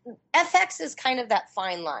 FX is kind of that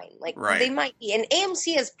fine line. Like, they might be, and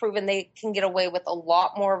AMC has proven they can get away with a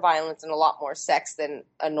lot more violence and a lot more sex than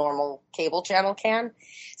a normal cable channel can,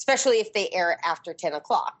 especially if they air it after 10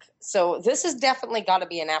 o'clock. So this has definitely got to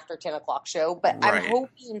be an after 10 o'clock show, but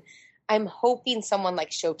I'm hoping someone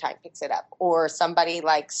like Showtime picks it up, or somebody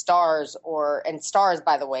like Starz, and Starz,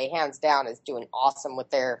 by the way, hands down, is doing awesome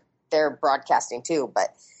with their broadcasting too,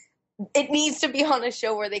 but it needs to be on a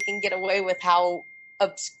show where they can get away with how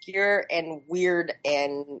obscure and weird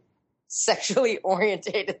and sexually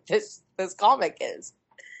orientated this comic is.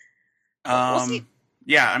 We'll see.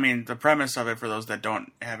 Yeah, I mean, the premise of it, for those that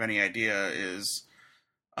don't have any idea, is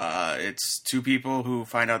it's two people who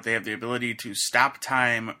find out they have the ability to stop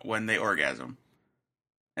time when they orgasm.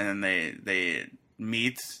 And then they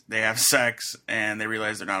meet, they have sex, and they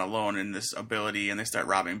realize they're not alone in this ability, and they start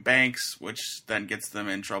robbing banks, which then gets them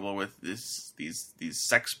in trouble with these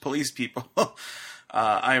sex police people.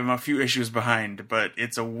 I am a few issues behind, but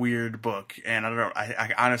it's a weird book, and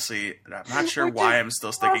I honestly, I'm not sure why I'm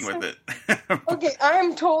still sticking with it. Okay,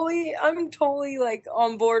 I'm totally like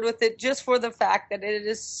on board with it, just for the fact that it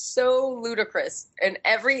is so ludicrous, and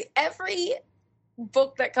every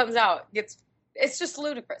book that comes out it's just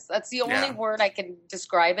ludicrous. That's the only word I can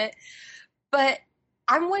describe it. But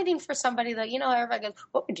I'm waiting for somebody that, everybody goes,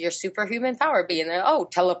 what would your superhuman power be? And they're,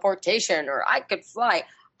 teleportation, or I could fly.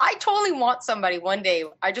 I totally want somebody one day.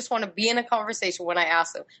 I just want to be in a conversation when I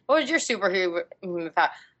ask them, what would your superhuman power?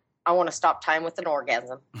 I want to stop time with an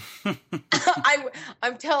orgasm.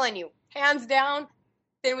 I'm telling you, hands down,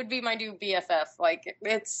 they would be my new BFF. Like,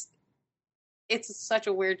 it's such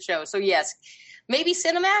a weird show. So yes, maybe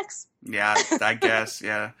Cinemax. Yeah, I guess.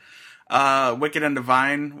 Yeah. Wicked and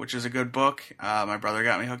Divine, which is a good book. My brother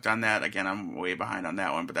got me hooked on that. Again, I'm way behind on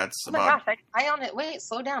that one, but that's gosh, I own it. Wait,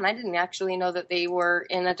 slow down. I didn't actually know that they were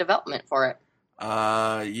in a development for it.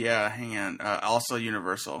 Yeah, hang on. Also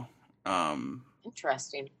Universal.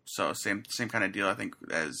 Interesting. So same kind of deal, I think,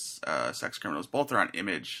 as Sex Criminals. Both are on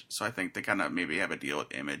Image, so I think they kind of maybe have a deal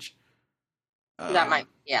with Image. That might,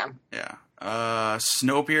 yeah. Yeah.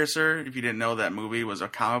 Snowpiercer, if you didn't know, that movie was a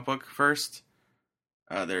comic book first.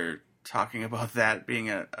 They're talking about that being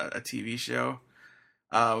a TV show.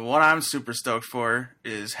 What I'm super stoked for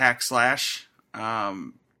is Hack Slash.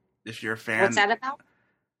 If you're a fan. What's that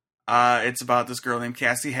about? It's about this girl named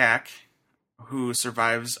Cassie Hack who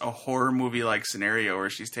survives a horror movie-like scenario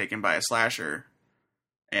where she's taken by a slasher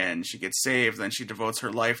and she gets saved. Then she devotes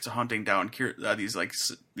her life to hunting down these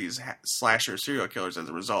slasher serial killers as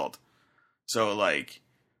a result. So, like,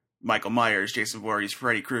 Michael Myers, Jason Voorhees,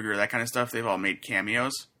 Freddy Krueger, that kind of stuff, they've all made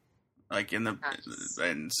cameos. Like, and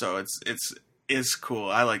so it's cool.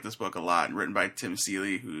 I like this book a lot. Written by Tim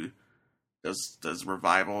Seeley, who does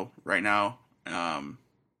Revival right now.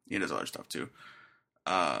 He does other stuff too.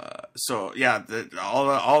 So yeah,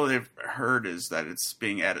 all they've heard is that it's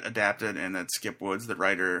being adapted, and that Skip Woods, the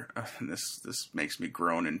writer, and this makes me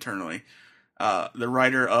groan internally. The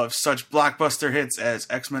writer of such blockbuster hits as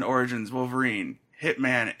X-Men Origins Wolverine,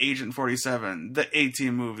 Hitman, Agent 47, the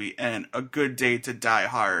A-Team movie, and A Good Day to Die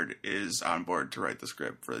Hard is on board to write the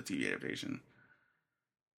script for the TV adaptation.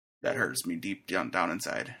 That hurts me deep down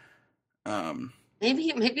inside. Maybe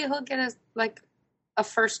he'll get a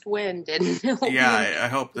first wind, and I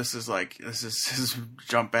hope this is his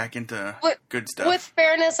jump back into good stuff. With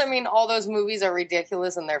fairness, I mean, all those movies are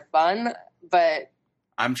ridiculous and they're fun, but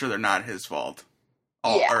I'm sure they're not his fault.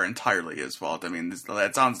 Are entirely his fault. I mean,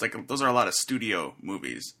 that sounds like those are a lot of studio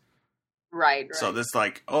movies. Right. So this we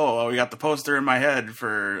got the poster in my head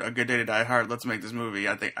for A Good Day to Die Hard. Let's make this movie.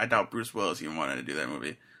 I doubt Bruce Willis even wanted to do that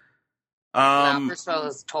movie. Bruce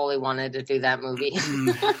Willis totally wanted to do that movie.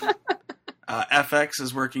 FX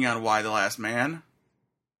is working on Y: The Last Man,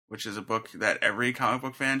 which is a book that every comic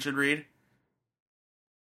book fan should read.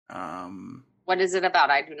 What is it about?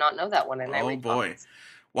 I do not know that one. Oh boy. Comics.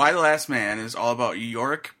 Y: The Last Man is all about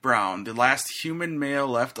Yorick Brown, the last human male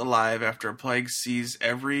left alive after a plague sees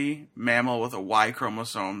every mammal with a Y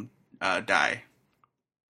chromosome die.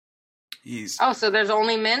 So there's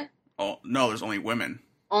only men? Oh, no, there's only women.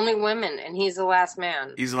 Only women, and he's the last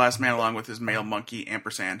man. He's the last man along with his male monkey,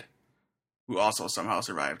 Ampersand, who also somehow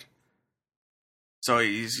survived. So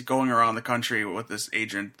he's going around the country with this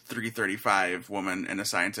Agent 335 woman and a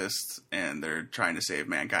scientist, and they're trying to save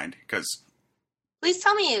mankind because Please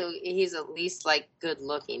tell me he's at least like good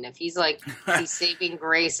looking. If he's like the saving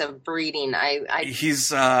grace of breeding,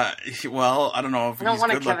 He's well, I don't know if I don't he's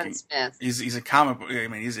want a good Kevin looking. Smith. He's a comic book. I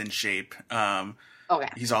mean, he's in shape. Okay,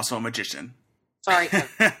 He's also a magician. sorry,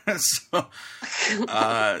 Kevin. so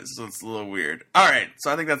it's a little weird. All right,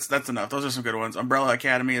 so I think that's enough. Those are some good ones. Umbrella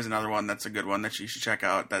Academy is another one that's a good one that you should check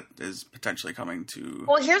out. That is potentially coming to.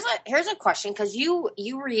 Well, here's a question, because you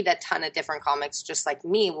read a ton of different comics just like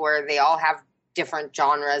me, where they all have different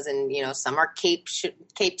genres, and some are cape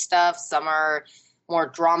stuff, some are more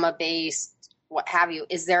drama based, what have you.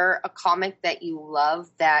 Is there a comic that you love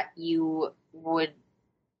that you would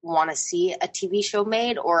want to see a TV show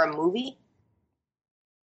made or a movie?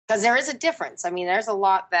 Because there is a difference. I mean, there's a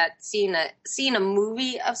lot that seeing a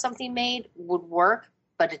movie of something made would work,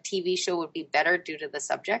 but a TV show would be better due to the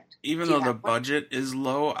subject. Even though the budget is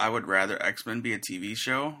low, I would rather X-Men be a TV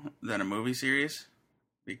show than a movie series,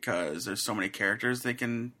 because there's so many characters they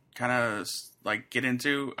can kind of like get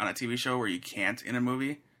into on a TV show where you can't in a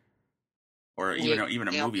movie, or even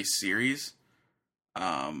a movie series.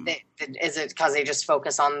 Is it because they just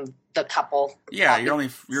focus on the couple? Yeah,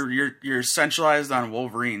 you're centralized on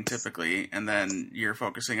Wolverine typically, and then you're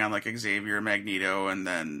focusing on like Xavier, Magneto, and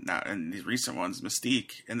then in these recent ones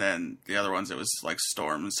Mystique, and then the other ones it was like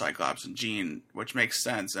Storm and Cyclops and Jean, which makes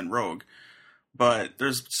sense, and Rogue. But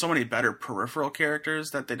there's so many better peripheral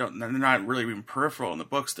characters that they're not really even peripheral in the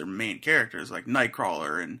books. They're main characters like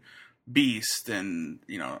Nightcrawler and Beast, and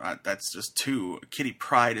that's just two. Kitty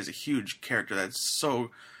Pryde is a huge character that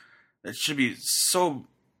should be so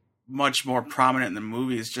much more prominent in the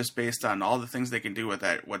movies, just based on all the things they can do with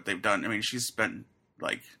that, what they've done. I mean, she's been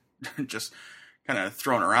like just kind of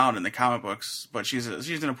thrown around in the comic books, but she's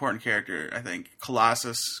an important character. I think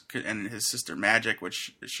Colossus and his sister Magic,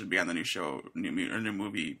 which should be on the new show, new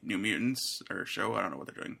movie, New Mutants or show. I don't know what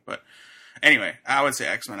they're doing, but anyway, I would say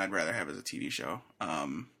X-Men I'd rather have as a TV show.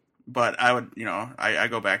 But I would, I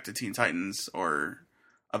go back to Teen Titans or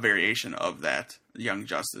a variation of that. Young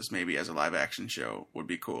Justice, maybe as a live action show, would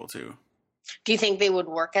be cool too. Do you think they would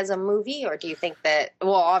work as a movie, or do you think that,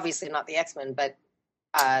 well, obviously not the X-Men, but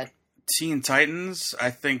Teen Titans, I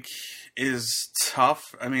think, is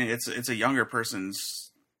tough. I mean, it's a younger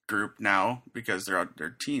person's group now because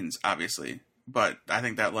they're teens, obviously. But I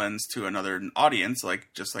think that lends to another audience,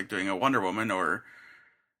 just like doing a Wonder Woman or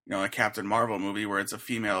a Captain Marvel movie where it's a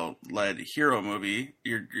female-led hero movie.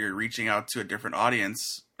 You're reaching out to a different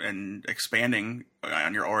audience and expanding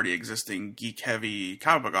on your already existing geek-heavy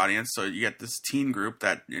comic book audience. So you get this teen group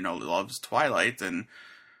that loves Twilight and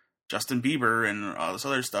Justin Bieber and all this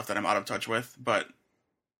other stuff that I'm out of touch with, but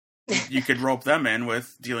you could rope them in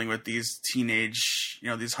with dealing with these teenage,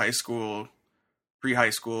 these high school, pre-high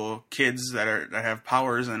school kids that have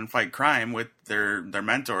powers and fight crime with their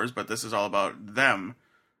mentors, but this is all about them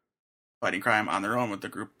fighting crime on their own with a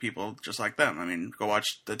group of people just like them. I mean, go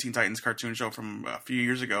watch the Teen Titans cartoon show from a few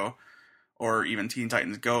years ago, or even Teen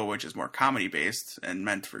Titans Go, which is more comedy-based and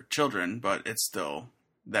meant for children, but it's still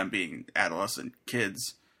them being adolescent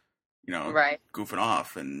kids, right, goofing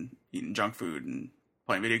off and eating junk food and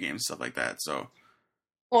playing video games and stuff like that. So,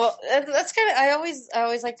 well, that's kind of, I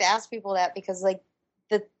always like to ask people that, because like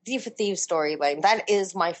the Thief of Thieves storyline, that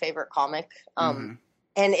is my favorite comic.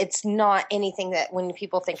 And it's not anything that when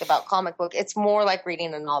people think about comic book, it's more like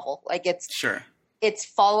reading a novel. Like it's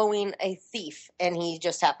following a thief, and he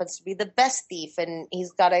just happens to be the best thief, and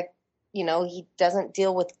he's got he doesn't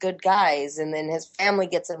deal with good guys, and then his family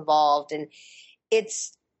gets involved, and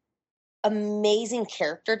it's amazing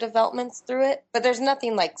character developments through it. But there's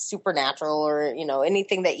nothing like supernatural or,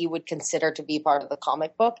 anything that you would consider to be part of the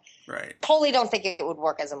comic book. Right. Totally don't think it would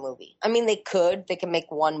work as a movie. I mean, they can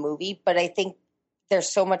make one movie, but I think there's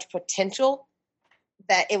so much potential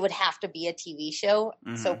that it would have to be a TV show.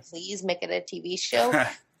 Mm-hmm. So please make it a TV show.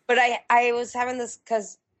 But I was having this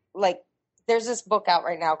because there's this book out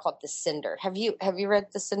right now called Descender. Have you read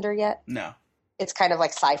Descender yet? No. It's kind of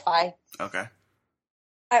like sci-fi. Okay.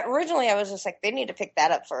 Originally, I was just like, they need to pick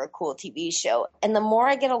that up for a cool TV show. And the more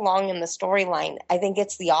I get along in the storyline, I think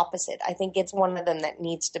it's the opposite. I think it's one of them that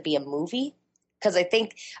needs to be a movie. Because I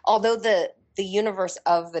think, although the universe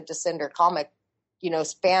of the Descender comic,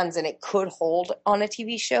 spans and it could hold on a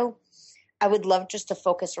TV show, I would love just to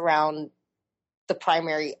focus around the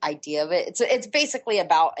primary idea of it. It's basically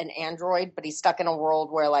about an android, but he's stuck in a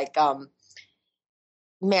world where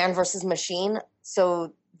man versus machine.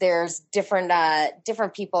 So there's different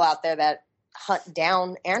people out there that hunt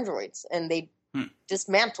down androids and they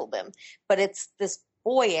dismantle them. But it's this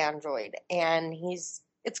boy android, and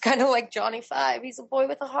it's kind of like Johnny Five. He's a boy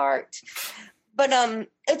with a heart. But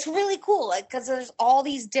it's really cool, like, because there's all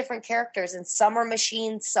these different characters, and some are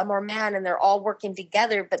machines, some are man, and they're all working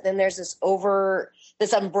together. But then there's this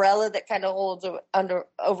umbrella that kind of holds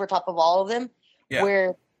over top of all of them,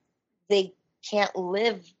 where they can't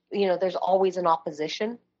live. You know, there's always an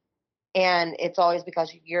opposition, and it's always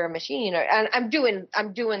because you're a machine. And I'm doing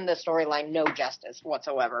the storyline no justice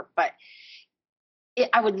whatsoever, but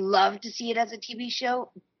I would love to see it as a TV show.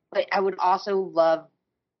 But I would also love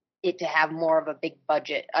it to have more of a big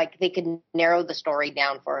budget. Like, they could narrow the story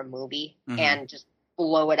down for a movie and just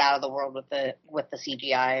blow it out of the world with the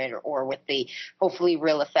CGI or with the hopefully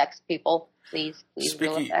real effects people. Please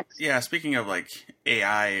real effects. Yeah, speaking of like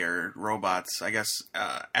AI or robots, I guess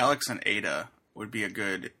Alex and Ada would be a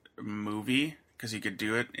good movie because you could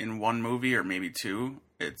do it in one movie or maybe two.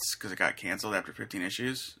 It's because it got canceled after 15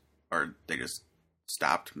 issues, or they just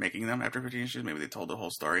stopped making them after 15 issues. Maybe they told the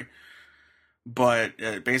whole story. But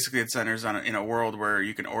basically, it centers in a world where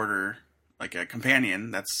you can order like a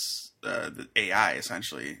companion that's the AI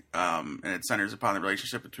essentially, and it centers upon the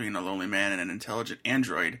relationship between a lonely man and an intelligent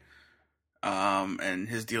android, and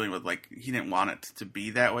his dealing with, like, he didn't want it to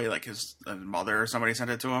be that way. Like, his mother or somebody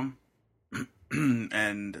sent it to him,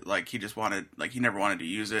 and like he just wanted, like, he never wanted to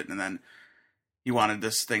use it, and then he wanted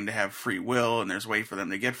this thing to have free will, and there's a way for them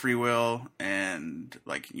to get free will, and,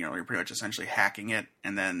 like, you know, you're pretty much essentially hacking it,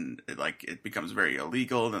 and then it becomes very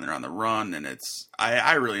illegal, then they're on the run, and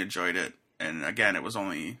I really enjoyed it, and again, it was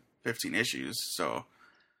only 15 issues, so.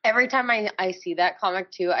 Every time I see that comic,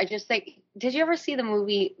 too, I just think, did you ever see the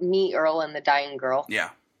movie Me, Earl, and the Dying Girl? Yeah.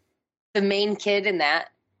 The main kid in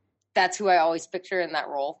that's who I always picture in that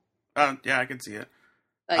role. Yeah, I can see it.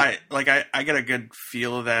 I get a good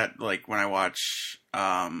feel of that, like, when I watch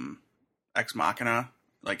Ex Machina.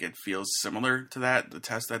 Like, it feels similar to that, the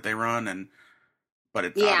test that they run, but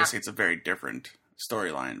obviously it's a very different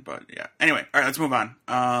storyline. But yeah. Anyway, all right, let's move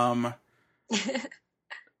on.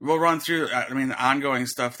 We'll run through, I mean, the ongoing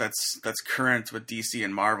stuff that's current with DC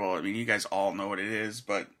and Marvel. I mean, you guys all know what it is,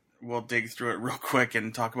 but we'll dig through it real quick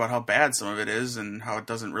and talk about how bad some of it is and how it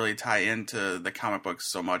doesn't really tie into the comic books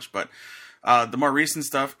so much. But the more recent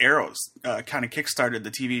stuff, Arrows, kind of kickstarted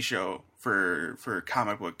the TV show for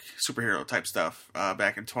comic book superhero type stuff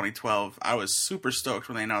back in 2012. I was super stoked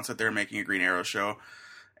when they announced that they were making a Green Arrow show,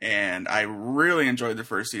 and I really enjoyed the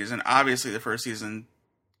first season. Obviously, the first season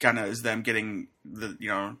kind of is them getting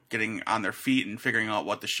on their feet and figuring out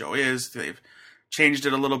what the show is. They've changed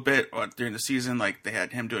it a little bit during the season, like they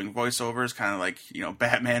had him doing voiceovers, kind of like, you know,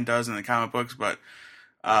 Batman does in the comic books, but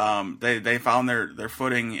they found their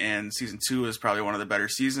footing, and season 2 is probably one of the better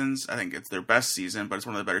seasons. I think it's their best season, but it's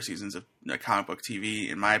one of the better seasons of comic book TV,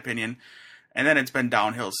 in my opinion. And then it's been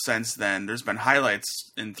downhill since then. There's been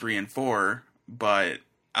highlights in 3 and 4, but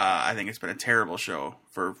I think it's been a terrible show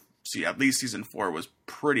at least season 4 was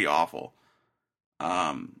pretty awful.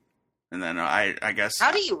 And then I guess.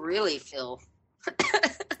 How do you really feel?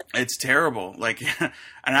 It's terrible. Like, and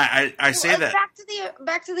I say that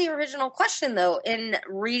back to the original question though. In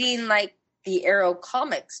reading like the Arrow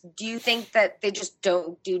comics, do you think that they just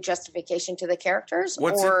don't do justification to the characters,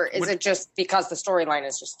 is it just because the storyline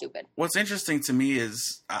is just stupid? What's interesting to me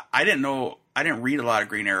is I didn't read a lot of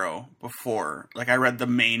Green Arrow before. Like, I read the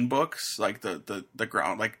main books, like the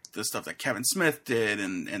ground, like the stuff that Kevin Smith did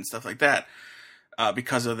and stuff like that,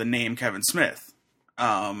 because of the name Kevin Smith.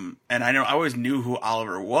 And I always knew who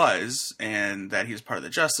Oliver was and that he was part of the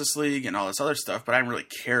Justice League and all this other stuff, but I didn't really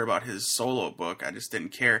care about his solo book. I just didn't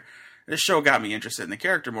care. This show got me interested in the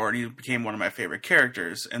character more, and he became one of my favorite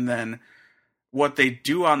characters. And then what they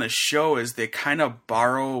do on the show is they kind of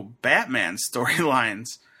borrow Batman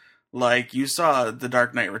storylines. Like, you saw The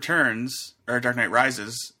Dark Knight Returns, or Dark Knight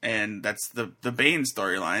Rises, and that's the Bane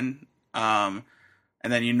storyline. And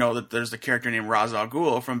then you know that there's a character named Ra's al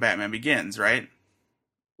Ghul from Batman Begins, right?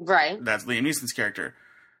 Right. That's Liam Neeson's character.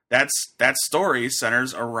 That story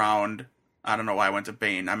centers around, I don't know why I went to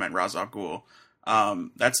Bane, I meant Ra's al Ghul.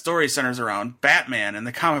 That story centers around Batman in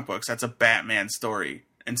the comic books. That's a Batman story.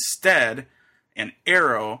 Instead, in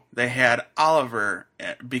Arrow, they had Oliver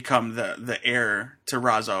become the heir to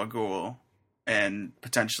Ra's al Ghul, and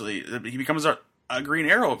potentially he becomes a Green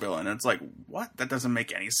Arrow villain. And it's like, what? That doesn't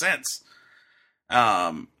make any sense.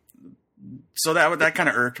 So that kind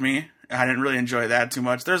of irked me. I didn't really enjoy that too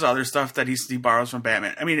much. There's other stuff that he borrows from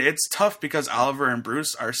Batman. I mean, it's tough because Oliver and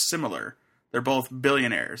Bruce are similar. They're both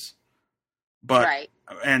billionaires. But right.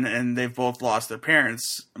 and they've both lost their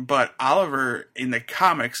parents. But Oliver in the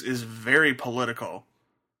comics is very political.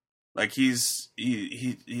 Like, he's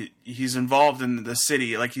involved in the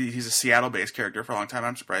city. Like, he's a Seattle-based character for a long time.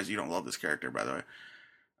 I'm surprised you don't love this character, by the way.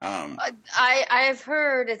 I've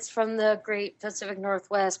heard it's from the Great Pacific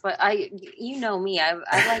Northwest, but you know me, I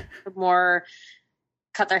like the more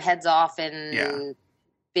cut their heads off and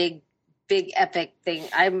big epic thing.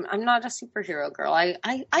 I'm not a superhero girl.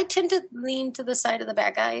 I tend to lean to the side of the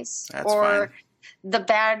bad guys. That's fine.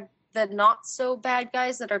 The not so bad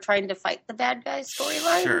guys that are trying to fight the bad guys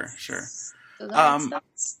storyline. Sure. So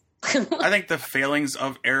I think the failings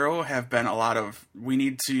of Arrow have been a lot of, we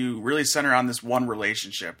need to really center on this one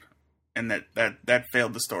relationship, and that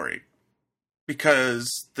failed the story,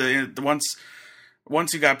 because the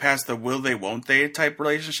once you got past the will they won't they type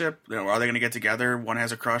relationship, are they going to get together? One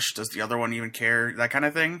has a crush, does the other one even care? That kind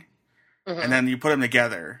of thing. Mm-hmm. And then you put them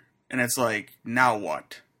together, and it's like, now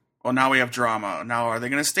what? Well, now we have drama. Now are they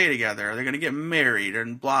going to stay together? Are they going to get married?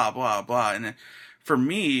 And blah blah blah. And for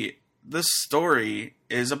me, this story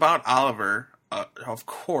is about Oliver. Of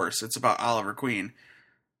course, it's about Oliver Queen.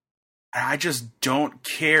 I just don't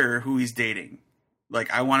care who he's dating.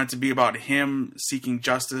 Like, I want it to be about him seeking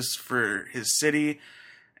justice for his city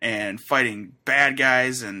and fighting bad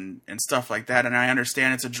guys and stuff like that. And I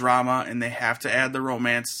understand it's a drama and they have to add the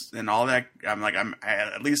romance and all that.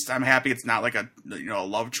 At least I'm happy it's not like a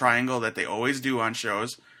love triangle that they always do on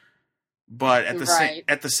shows. But at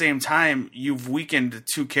the same time, you've weakened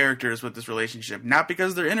two characters with this relationship, not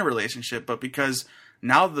because they're in a relationship, but because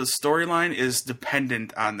now the storyline is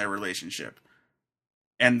dependent on their relationship.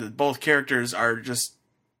 And both characters are just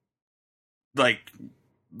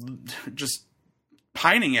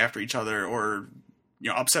pining after each other, or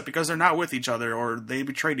upset because they're not with each other, or they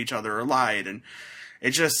betrayed each other or lied, and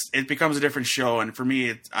it becomes a different show. And for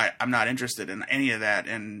me, I'm not interested in any of that.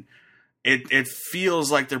 And it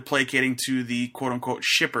feels like they're placating to the quote unquote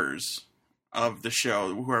shippers of the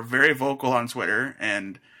show, who are very vocal on Twitter,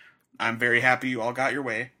 and I'm very happy you all got your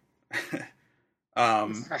way.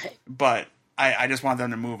 Right. But I just want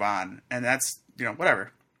them to move on, and that's,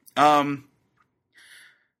 whatever. The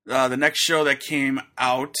next show that came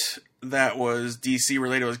out that was DC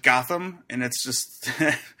related was Gotham, and it's just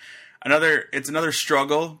another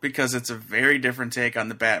struggle, because it's a very different take on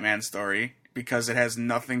the Batman story, because it has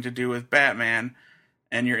nothing to do with Batman,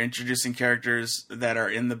 and you're introducing characters that are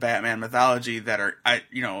in the Batman mythology that are,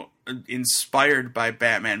 inspired by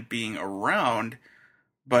Batman being around,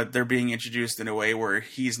 but they're being introduced in a way where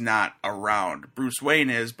he's not around. Bruce Wayne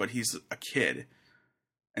is, but he's a kid.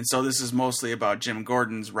 And so this is mostly about Jim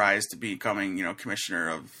Gordon's rise to becoming, commissioner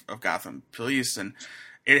of Gotham Police, and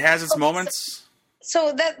it has its moments.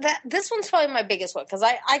 So this one's probably my biggest one, because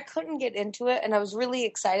I couldn't get into it, and I was really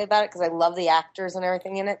excited about it because I love the actors and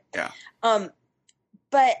everything in it. Yeah.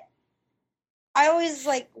 But I always,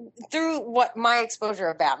 through what my exposure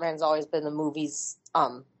of Batman's always been the movies,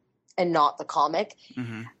 and not the comic.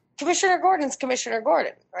 Mm-hmm. Commissioner Gordon's Commissioner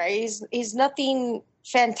Gordon, right? He's nothing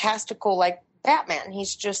fantastical like Batman.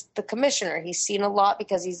 He's just the commissioner. He's seen a lot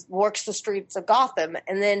because he works the streets of Gotham.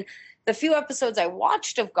 And then the few episodes I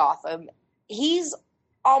watched of Gotham, he's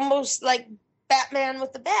almost like Batman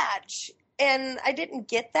with the badge. And I didn't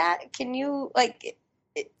get that. Can you,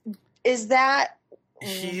 is that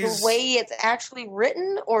the way it's actually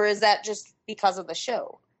written, or is that just because of the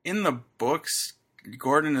show? In the books,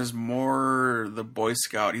 Gordon is more the Boy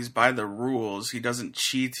Scout. He's by the rules. He doesn't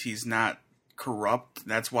cheat. He's not corrupt.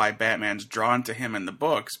 That's why Batman's drawn to him in the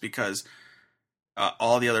books, because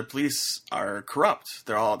all the other police are corrupt.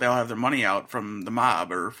 They'll have their money out from the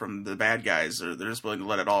mob or from the bad guys, or they're just willing to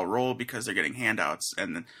let it all roll because they're getting handouts.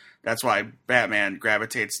 And that's why Batman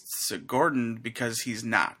gravitates to Gordon, because he's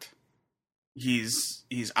not. He's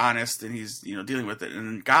honest, and he's dealing with it.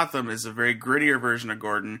 And Gotham is a very grittier version of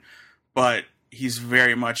Gordon, but he's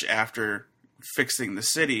very much after fixing the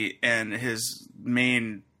city, and his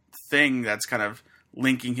main thing that's kind of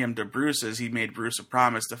linking him to Bruce is he made Bruce a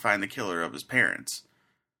promise to find the killer of his parents.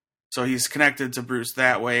 So he's connected to Bruce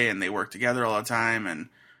that way, and they work together all the time. And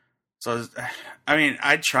so,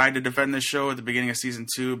 I tried to defend this show at the beginning of season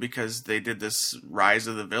 2 because they did this Rise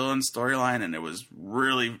of the Villain storyline, and it was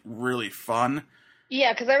really, really fun.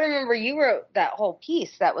 Yeah, because I remember you wrote that whole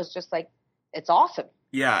piece that was just it's awesome.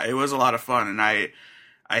 Yeah, it was a lot of fun, and I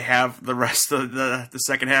have the rest of the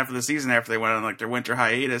second half of the season after they went on their winter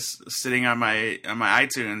hiatus sitting on my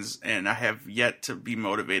iTunes, and I have yet to be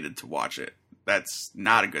motivated to watch it. That's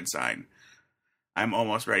not a good sign. I'm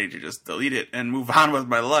almost ready to just delete it and move on with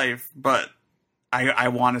my life, but I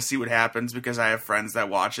want to see what happens because I have friends that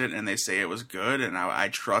watch it and they say it was good, and I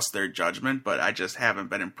trust their judgment, but I just haven't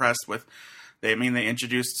been impressed with. They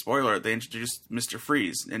introduced Mr.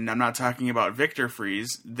 Freeze, and I'm not talking about Victor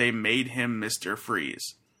Freeze. They made him Mr.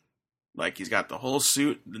 Freeze. He's got the whole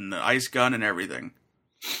suit and the ice gun and everything.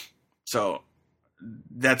 So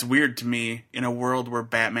that's weird to me in a world where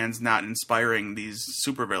Batman's not inspiring these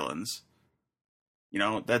supervillains. You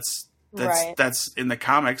know, that's Right. that's in the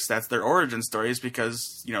comics. That's their origin stories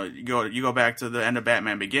because you go back to the end of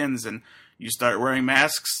Batman Begins and you start wearing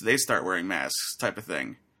masks, they start wearing masks, type of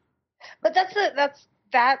thing. But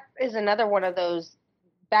that is another one of those,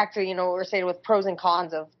 back to, what we're saying with pros and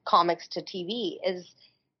cons of comics to TV, is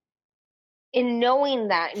in knowing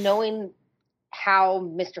how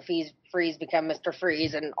Mr. Freeze become Mr.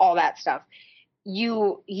 Freeze and all that stuff.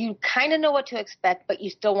 You kind of know what to expect, but you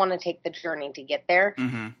still want to take the journey to get there.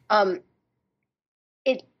 Mm-hmm.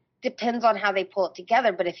 It depends on how they pull it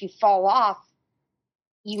together, but if you fall off,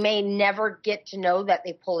 you may never get to know that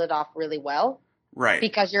they pulled it off really well. Right.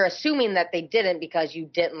 Because you're assuming that they didn't because you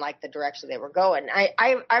didn't like the direction they were going.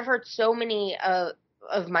 I've heard so many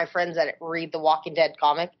of my friends that read the Walking Dead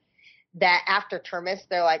comic that after Terminus,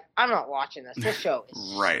 they're like, I'm not watching this. This show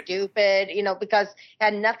is right. stupid, because it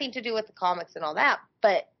had nothing to do with the comics and all that.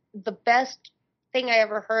 But the best thing I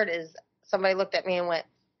ever heard is somebody looked at me and went,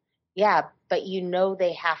 yeah, but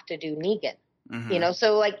they have to do Negan. Mm-hmm.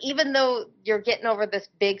 So like, even though you're getting over this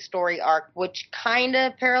big story arc, which kind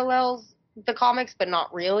of parallels the comics, but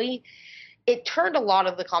not really, it turned a lot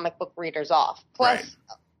of the comic book readers off. Plus,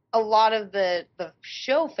 right. a lot of the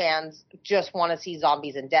show fans just want to see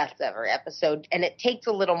zombies and deaths every episode, and it takes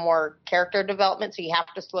a little more character development, so you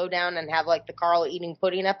have to slow down and have like the Carl eating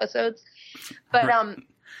pudding episodes. But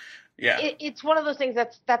yeah, it's one of those things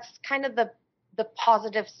that's kind of the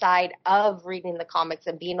positive side of reading the comics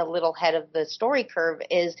and being a little ahead of the story curve,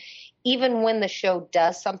 is even when the show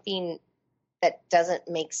does something that doesn't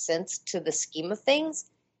make sense to the scheme of things,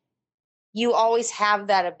 you always have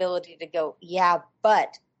that ability to go, yeah,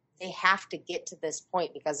 but they have to get to this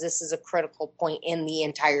point because this is a critical point in the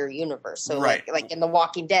entire universe. So right. like in The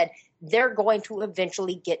Walking Dead, they're going to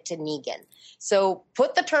eventually get to Negan. So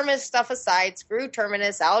put the Terminus stuff aside, screw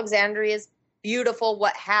Terminus, Alexandria is beautiful,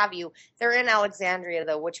 what have you. They're in Alexandria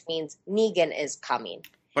though, which means Negan is coming.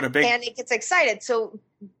 And it gets excited. So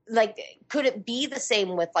like, could it be the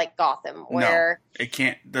same with like Gotham, where no, it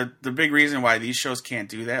can't? The big reason why these shows can't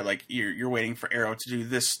do that, like you're waiting for Arrow to do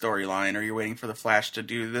this storyline, or you're waiting for the Flash to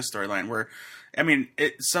do this storyline. Where, I mean,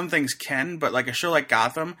 some things can, but like a show like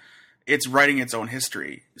Gotham, it's writing its own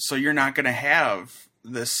history, so you're not going to have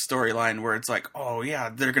this storyline where it's like, oh yeah,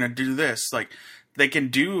 they're going to do this. Like they can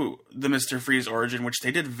do the Mr. Freeze origin, which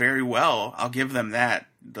they did very well. I'll give them that.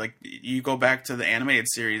 Like, you go back to the animated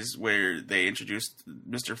series where they introduced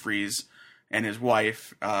Mr. Freeze and his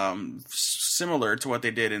wife, similar to what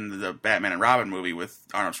they did in the Batman and Robin movie with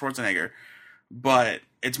Arnold Schwarzenegger. But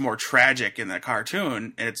it's more tragic in the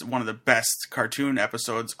cartoon, and it's one of the best cartoon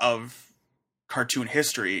episodes of cartoon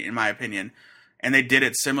history, in my opinion. And they did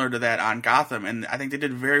it similar to that on Gotham, and I think they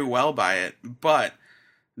did very well by it. But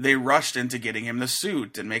they rushed into getting him the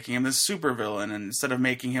suit and making him the supervillain, and instead of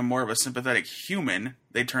making him more of a sympathetic human,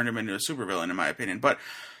 they turned him into a supervillain, in my opinion. But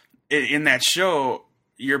in that show,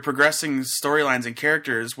 you're progressing storylines and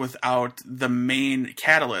characters without the main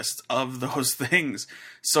catalyst of those things.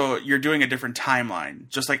 So you're doing a different timeline,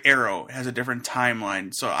 just like Arrow has a different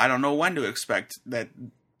timeline. So I don't know when to expect that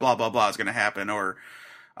blah, blah, blah is going to happen, or...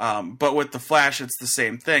 but with the Flash, it's the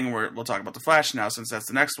same thing. We'll talk about the Flash now, since that's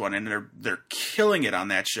the next one, and they're killing it on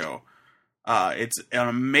that show. It's an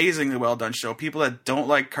amazingly well done show. People that don't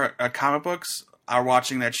like comic books are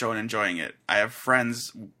watching that show and enjoying it. I have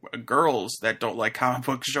friends, girls, that don't like comic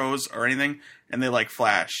book shows or anything, and they like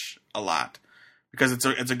Flash a lot because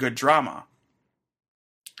it's a good drama.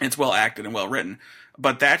 It's well acted and well written.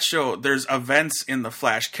 But that show, there's events in the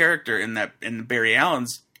Flash character in Barry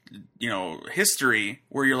Allen's history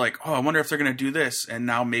where you're like, oh, I wonder if they're going to do this, and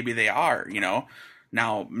now maybe they are.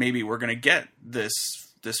 Now maybe we're going to get this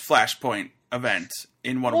Flashpoint event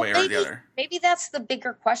in one way or the other. Maybe that's the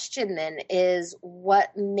bigger question then, is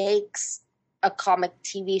what makes a comic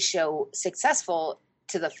TV show successful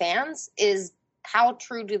to the fans is how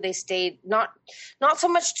true do they stay, not so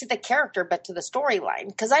much to the character, but to the storyline.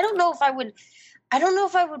 Because I don't know if I would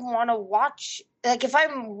want to watch, like, if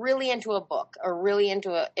I'm really into a book or really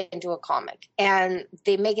into a comic and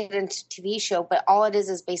they make it into a TV show, but all it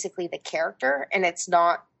is basically the character and it's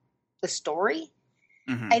not the story.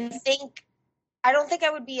 Mm-hmm. I don't think I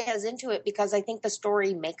would be as into it, because I think the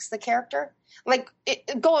story makes the character. Like,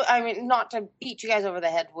 not to beat you guys over the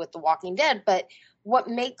head with The Walking Dead, but what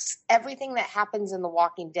makes everything that happens in The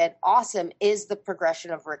Walking Dead awesome is the progression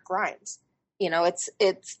of Rick Grimes.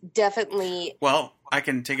 It's definitely... Well, I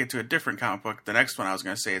can take it to a different comic book. The next one I was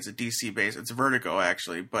going to say, it's a DC based, it's Vertigo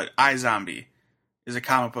actually, but iZombie is a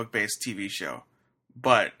comic book based TV show.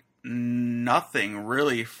 But nothing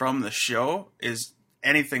really from the show is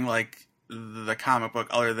anything like the comic book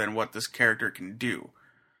other than what this character can do.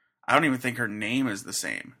 I don't even think her name is the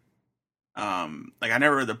same. Like I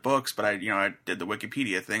never read the books, but I did the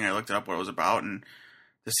Wikipedia thing. I looked it up what it was about and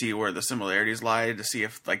to see where the similarities lie, to see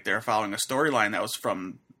if like they're following a storyline that was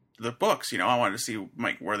from the books. I wanted to see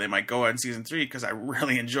where they might go in season 3 because I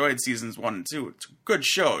really enjoyed seasons 1 and 2. It's a good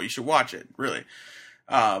show. You should watch it, really.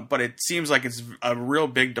 But it seems like it's a real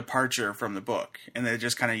big departure from the book, and they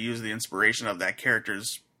just kind of use the inspiration of that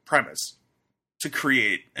character's premise to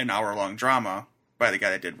create an hour-long drama by the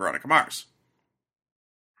guy that did Veronica Mars.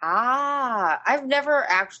 I've never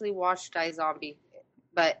actually watched iZombie,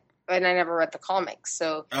 and I never read the comics,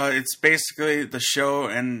 so... It's basically the show,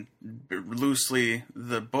 and loosely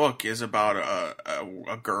the book is about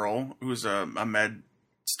a girl who's a med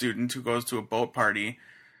student who goes to a boat party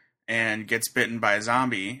and gets bitten by a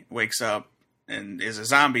zombie, wakes up, and is a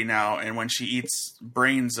zombie now, and when she eats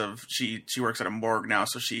brains of... She works at a morgue now,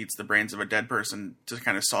 so she eats the brains of a dead person to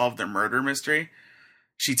kind of solve their murder mystery.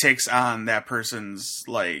 She takes on that person's,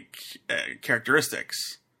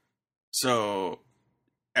 characteristics. So...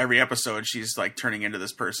 every episode she's like turning into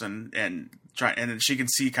this person and then she can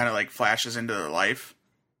see kind of like flashes into their life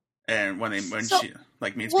and when she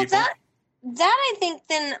like meets people. That I think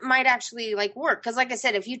then might actually like work. Cause like I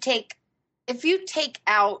said, if you take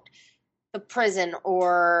out the prison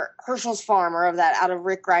or Herschel's farm or of that out of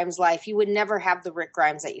Rick Grimes' life, you would never have the Rick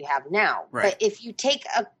Grimes that you have now. Right. But if you take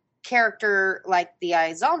a character like the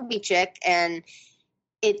iZombie chick and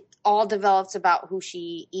it all develops about who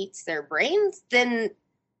she eats their brains, then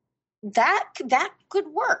that could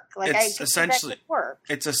work. Like it's essentially that could work.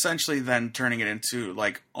 It's essentially then turning it into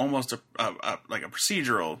like almost a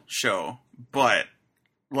procedural show, but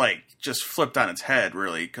like just flipped on its head,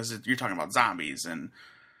 really, because you're talking about zombies and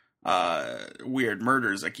weird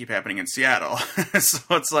murders that keep happening in Seattle.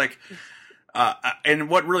 So it's like, and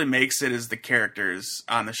what really makes it is the characters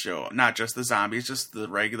on the show, not just the zombies, just the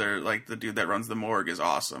regular, like the dude that runs the morgue is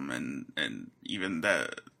awesome, and even the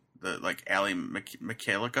like Ally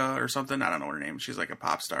McCallica or something. I don't know her name. She's like a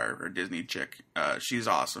pop star or Disney chick. She's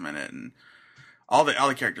awesome in it, and all the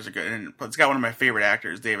characters are good. And it's got one of my favorite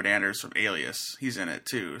actors, David Anders from Alias. He's in it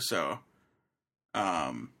too. So,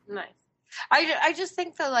 nice. I just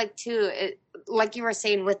think that like too, like you were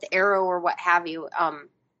saying with Arrow or what have you,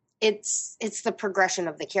 it's the progression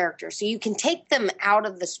of the character. So you can take them out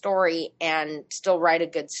of the story and still write a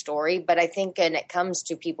good story. But I think when it comes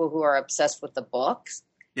to people who are obsessed with the books,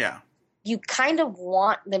 yeah, you kind of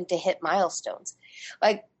want them to hit milestones.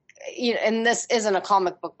 Like, and this isn't a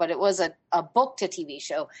comic book, but it was a book to TV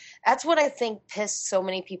show. That's what I think pissed so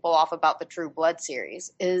many people off about the True Blood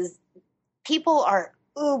series is people are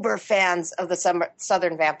uber fans of the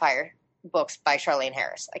Southern Vampire books by Charlaine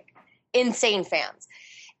Harris, like insane fans.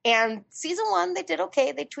 And season 1, they did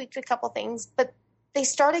okay. They tweaked a couple things, but they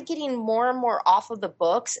started getting more and more off of the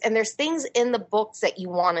books. And there's things in the books that you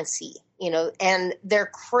want to see, and they're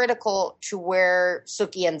critical to where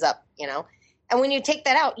Sookie ends up, And when you take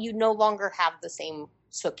that out, you no longer have the same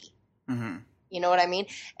Sookie. Mm-hmm. You know what I mean?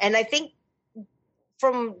 And I think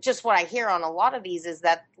from just what I hear on a lot of these is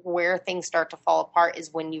that where things start to fall apart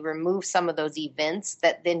is when you remove some of those events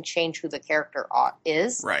that then change who the character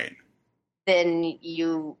is. Right. Then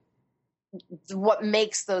what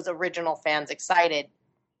makes those original fans excited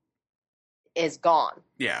is gone.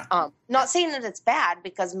 Yeah. Not saying that it's bad,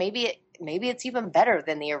 because maybe it's even better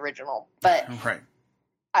than the original, but right.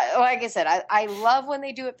 Like I said, I love when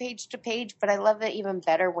they do it page to page, but I love it even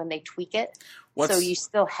better when they tweak it. So you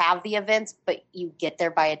still have the events, but you get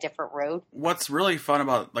there by a different road. What's really fun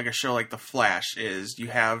about like a show like The Flash is you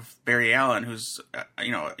have Barry Allen, who's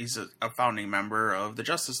he's a founding member of the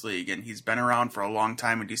Justice League, and he's been around for a long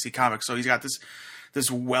time in DC Comics. So he's got this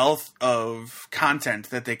wealth of content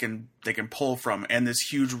that they can pull from, and this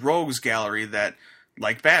huge rogues gallery that,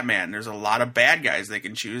 like Batman, there's a lot of bad guys they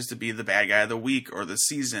can choose to be the bad guy of the week or the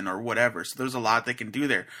season or whatever. So there's a lot they can do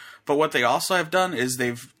there. But what they also have done is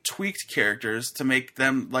they've tweaked characters to make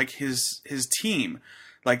them like his team.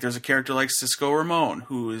 Like there's a character like Cisco Ramon,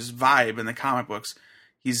 who is Vibe in the comic books.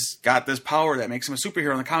 He's got this power that makes him a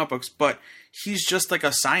superhero in the comic books, but he's just like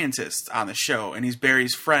a scientist on the show, and he's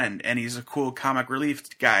Barry's friend, and he's a cool comic relief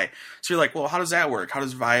guy. So you're like, well, how does that work? How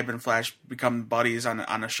does Vibe and Flash become buddies on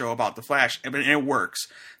a show about the Flash? And it works.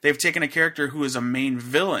 They've taken a character who is a main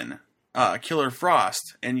villain, Killer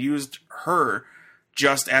Frost, and used her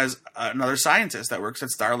just as another scientist that works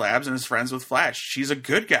at Star Labs and is friends with Flash. She's a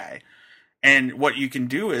good guy. And what you can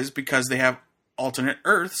do is, because they have alternate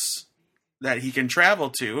Earths that he can travel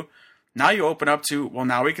to, Now you open up to, well,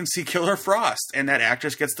 now we can see Killer Frost, and that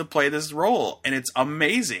actress gets to play this role, and it's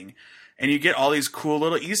amazing. And you get all these cool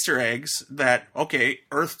little Easter eggs that, okay,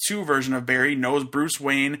 Earth 2 version of Barry knows Bruce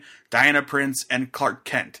Wayne, Diana Prince, and Clark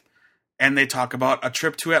Kent. And they talk about a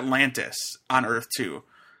trip to Atlantis on Earth 2.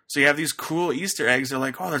 So you have these cool Easter eggs. They're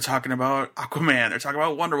like, oh, they're talking about Aquaman. They're talking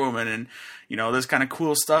about Wonder Woman and, this kind of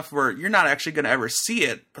cool stuff where you're not actually going to ever see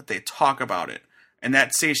it, but they talk about it. And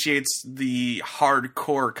that satiates the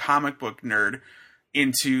hardcore comic book nerd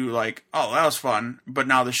into like, oh, that was fun, but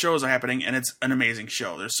now the shows are happening and it's an amazing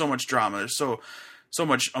show. There's so much drama, there's so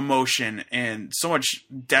much emotion and so much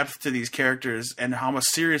depth to these characters and how much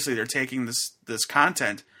seriously they're taking this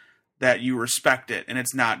content that you respect it, and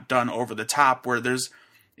it's not done over the top where there's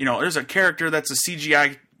a character that's a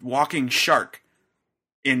CGI walking shark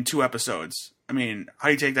in 2 episodes. I mean, how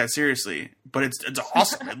do you take that seriously? But it's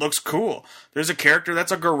awesome. It looks cool. There's a character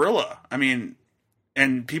that's a gorilla. I mean,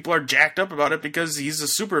 and people are jacked up about it because he's a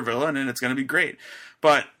supervillain and it's going to be great.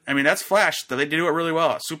 But, I mean, that's Flash. They do it really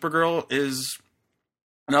well. Supergirl is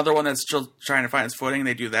another one that's still trying to find its footing.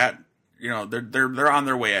 They do that. They're on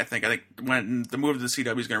their way, I think. I think when the move to the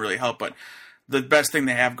CW is going to really help. But the best thing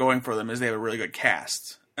they have going for them is they have a really good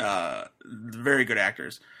cast. Very good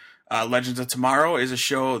actors. Legends of Tomorrow is a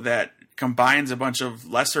show that combines a bunch of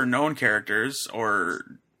lesser-known characters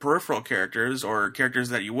or peripheral characters or characters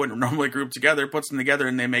that you wouldn't normally group together, puts them together,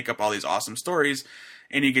 and they make up all these awesome stories,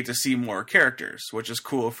 and you get to see more characters, which is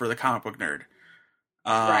cool for the comic book nerd.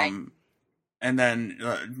 Right. And then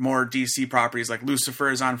more DC properties like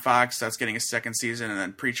Lucifer is on Fox. That's getting a 2nd season, and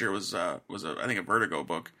then Preacher was I think a Vertigo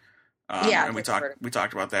book. And we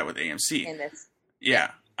talked about that with AMC.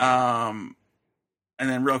 Yeah. And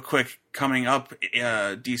then real quick, coming up,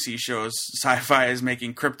 DC shows, Sci-Fi is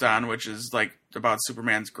making Krypton, which is like about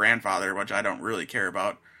Superman's grandfather, which I don't really care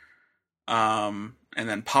about. And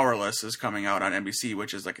then Powerless is coming out on NBC,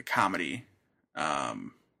 which is like a comedy,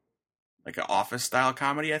 like an Office-style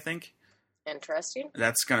comedy, I think. Interesting.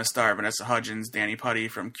 That's going to star Vanessa Hudgens, Danny Putty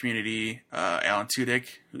from Community, Alan Tudyk,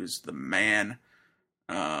 who's the man.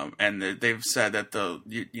 And they've said that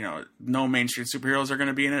no mainstream superheroes are going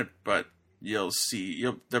to be in it, but you'll see,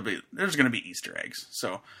 there's going to be Easter eggs.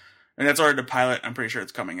 So, and that's already the pilot. I'm pretty sure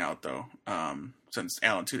it's coming out though. Since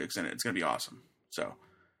Alan Tudyk's in it, it's going to be awesome. So,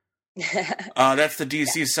 that's the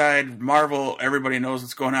DC side. Marvel, everybody knows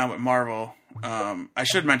what's going on with Marvel. I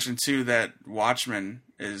should mention too that Watchmen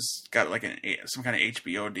is got like some kind of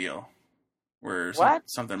HBO deal where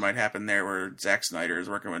something might happen there where Zack Snyder is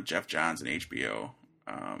working with Jeff Johns and HBO.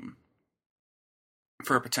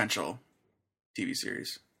 For a potential TV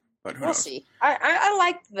series, but who knows? We'll see. I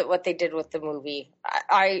liked what they did with the movie.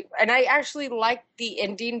 I actually liked the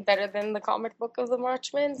ending better than the comic book of the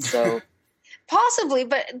Watchmen. So possibly,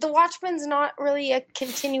 but the Watchmen's not really a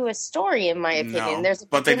continuous story, in my opinion. No, there's a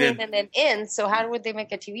beginning and an end. So how would they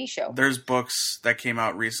make a TV show? There's books that came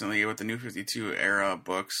out recently with the New 52 era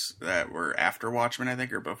books that were after Watchmen, I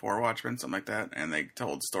think, or before Watchmen, something like that, and they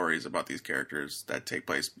told stories about these characters that take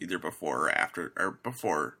place either before or after, or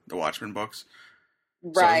before the Watchmen books.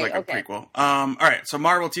 Right. So it was like a prequel. All right. So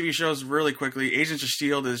Marvel TV shows really quickly. Agents of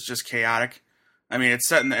S.H.I.E.L.D. is just chaotic. I mean, it's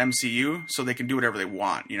set in the MCU, so they can do whatever they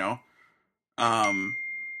want, So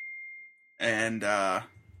Agents of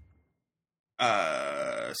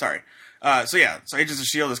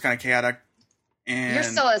S.H.I.E.L.D. is kind of chaotic. And you're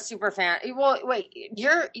still a super fan. Well, wait,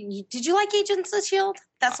 did you like Agents of S.H.I.E.L.D.?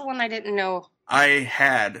 That's the one I didn't know. I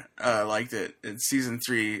had liked it. It's season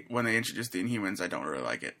 3 when they introduced the Inhumans. I don't really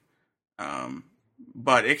like it.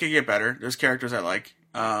 But it could get better. There's characters I like.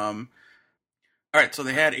 All right, so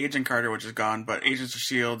they had Agent Carter, which is gone, but Agents of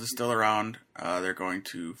S.H.I.E.L.D. is still around. They're going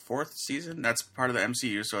to 4th season. That's part of the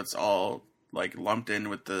MCU, so it's all like lumped in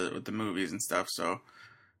with the movies and stuff. So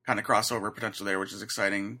kind of crossover potential there, which is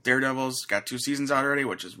exciting. Daredevil's got 2 seasons out already,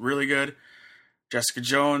 which is really good. Jessica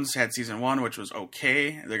Jones had season 1, which was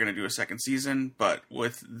okay. They're going to do a 2nd season, but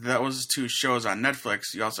with those 2 shows on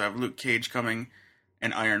Netflix, you also have Luke Cage coming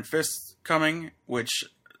and Iron Fist coming, which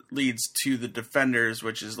leads to The Defenders,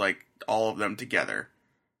 which is like all of them together.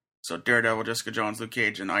 So Daredevil, Jessica Jones, Luke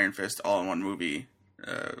Cage, and Iron Fist all in one movie,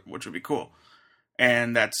 which would be cool.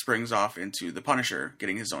 And that springs off into The Punisher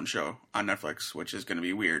getting his own show on Netflix, which is going to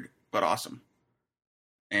be weird, but awesome.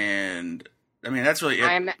 And, I mean, that's really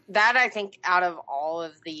it. I think, out of all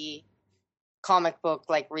of the comic book,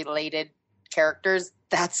 related characters,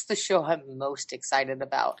 that's the show I'm most excited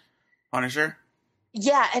about. Punisher?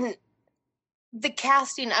 Yeah, and the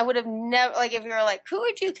casting, I would have never, if you were like, who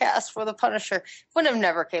would you cast for the Punisher? Would have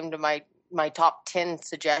never came to my top 10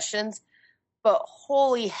 suggestions. But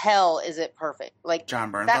holy hell, is it perfect?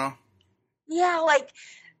 John Bernthal?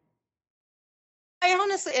 I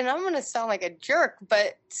honestly, and I'm going to sound like a jerk,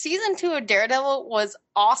 but season 2 of Daredevil was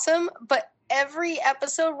awesome, but every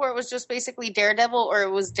episode where it was just basically Daredevil or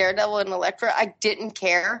it was Daredevil and Elektra, I didn't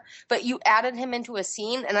care. But you added him into a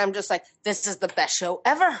scene, and I'm just like, this is the best show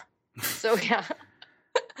ever. So, yeah.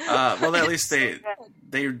 Well, at least they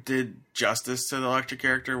did justice to the Elektra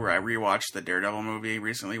character, where I rewatched the Daredevil movie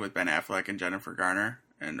recently with Ben Affleck and Jennifer Garner,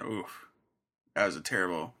 and oof, that was a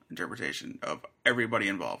terrible interpretation of everybody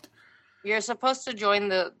involved. You're supposed to join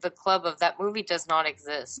the club of that movie does not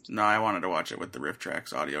exist. No, I wanted to watch it with the Riff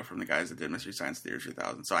Tracks audio from the guys that did Mystery Science Theater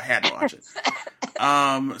 3000, so I had to watch it.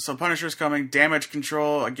 So Punisher's coming. Damage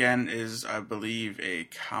Control, again, is, I believe, a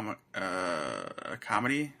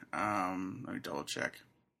comedy. Let me double check.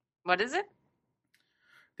 What is it?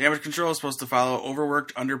 Damage Control is supposed to follow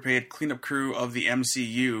overworked, underpaid cleanup crew of the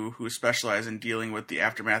MCU who specialize in dealing with the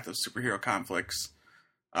aftermath of superhero conflicts,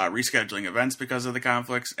 rescheduling events because of the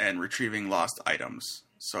conflicts, and retrieving lost items.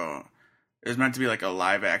 So it was meant to be like a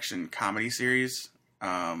live-action comedy series,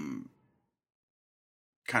 kind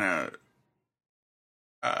of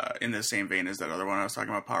in the same vein as that other one I was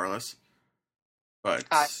talking about, Powerless. But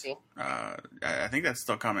I see. I think that's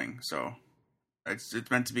still coming, so it's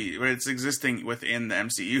meant to be, but it's existing within the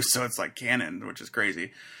MCU, so it's like canon, which is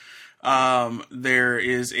crazy. There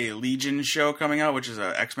is a Legion show coming out, which is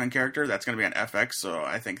an X-Men character that's going to be on FX, so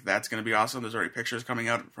I think that's going to be awesome. There's already pictures coming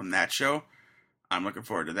out from that show. I'm looking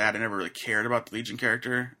forward to that. I never really cared about the Legion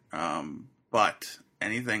character, but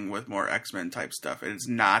anything with more X-Men type stuff. It's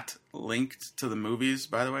not linked to the movies,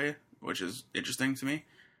 by the way, which is interesting to me.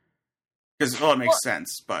 Because, well, it makes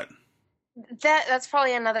sense, but... That's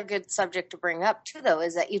probably another good subject to bring up, too, though,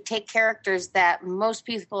 is that you take characters that most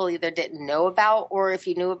people either didn't know about, or if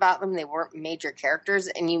you knew about them, they weren't major characters,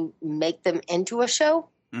 and you make them into a show.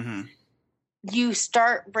 Mm-hmm. You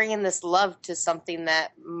start bringing this love to something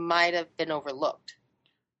that might have been overlooked.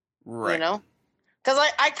 Right. You know? Because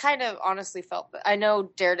I kind of honestly felt that. I know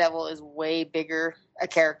Daredevil is way bigger a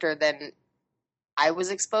character than I was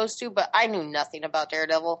exposed to, but I knew nothing about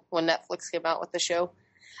Daredevil when Netflix came out with the show.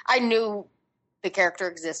 I knew the character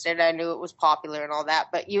existed. I knew it was popular and all that.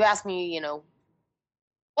 But you asked me,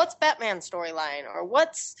 what's Batman's storyline? Or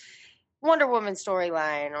what's Wonder Woman's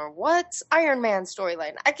storyline? Or what's Iron Man's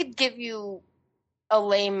storyline? I could give you a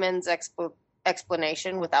layman's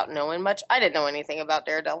explanation without knowing much. I didn't know anything about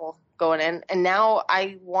Daredevil going in. And now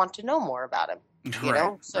I want to know more about him. You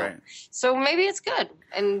know? So maybe it's good.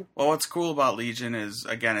 And well, what's cool about Legion is,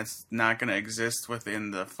 again, it's not going to exist within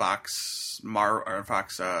the Fox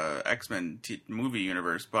X-Men movie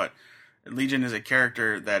universe, but Legion is a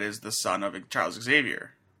character that is the son of Charles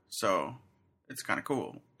Xavier. So it's kind of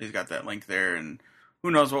cool. He's got that link there, and who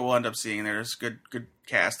knows what we'll end up seeing. There's good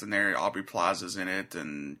cast in there. Aubrey Plaza's in it,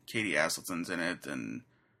 and Katie Aselton's in it, and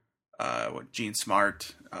Jean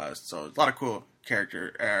Smart. So a lot of cool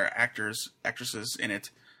actresses in it.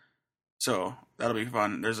 So that'll be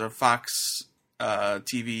fun. There's a Fox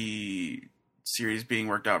TV series being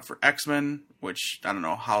worked out for X-Men, which I don't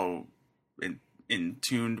know how in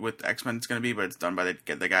tuned with X-Men it's going to be, but it's done by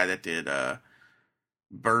the guy that did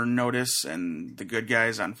Burn Notice and The Good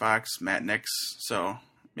Guys on Fox, Matt Nix. So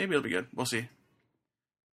maybe it'll be good. We'll see.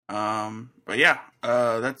 But yeah,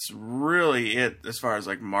 that's really it as far as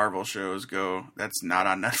like Marvel shows go. That's not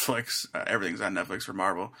on Netflix. Everything's on Netflix for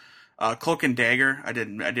Marvel. Cloak and Dagger, I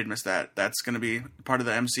did miss that. That's going to be part of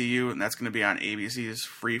the MCU, and that's going to be on ABC's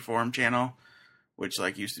Freeform channel, which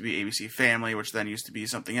like used to be ABC Family, which then used to be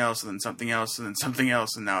something else, and then something else, and then something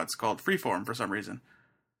else, and now it's called Freeform for some reason.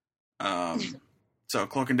 So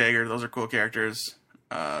Cloak and Dagger, those are cool characters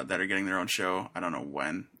that are getting their own show. I don't know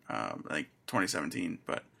when, like 2017,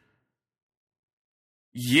 but.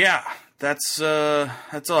 Yeah, that's all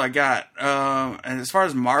I got. And as far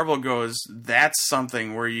as Marvel goes, that's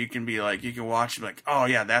something where you can be like, you can watch and be like, oh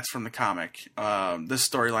yeah, that's from the comic. This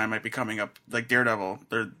storyline might be coming up, like Daredevil.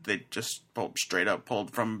 They just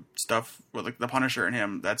pulled from stuff with like the Punisher and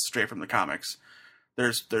him. That's straight from the comics.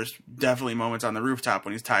 There's definitely moments on the rooftop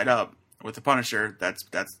when he's tied up with the Punisher. That's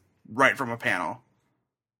right from a panel.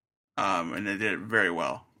 And they did it very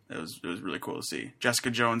well. It was really cool to see.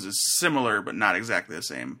 Jessica Jones is similar, but not exactly the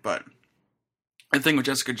same. But the thing with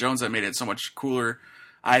Jessica Jones that made it so much cooler,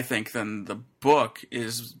 I think, than the book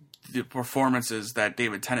is the performances that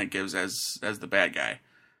David Tennant gives as the bad guy.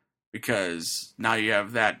 Because now you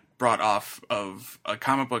have that brought off of a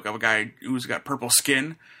comic book of a guy who's got purple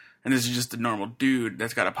skin, and this is just a normal dude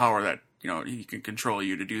that's got a power that, he can control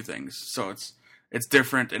you to do things. So it's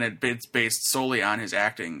different, and it's based solely on his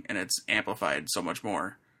acting, and it's amplified so much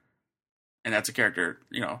more. And that's a character,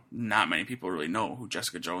 not many people really know who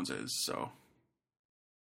Jessica Jones is. So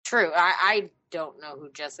true. I don't know who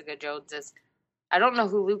Jessica Jones is. I don't know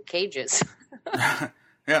who Luke Cage is.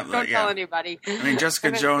 Don't tell anybody. I mean,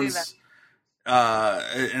 Jessica Jones,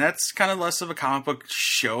 and that's kind of less of a comic book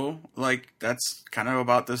show. Like, that's kind of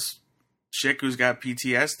about this chick who's got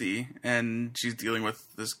PTSD, and she's dealing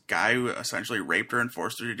with this guy who essentially raped her and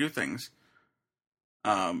forced her to do things.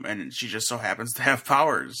 And she just so happens to have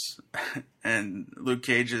powers. And Luke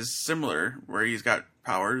Cage is similar, where he's got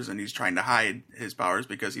powers and he's trying to hide his powers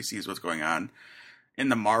because he sees what's going on in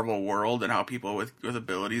the Marvel world and how people with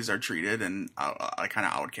abilities are treated and kind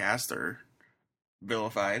of outcast or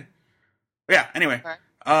vilified. But yeah, anyway. Right.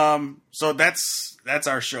 So that's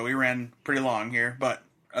our show. We ran pretty long here, but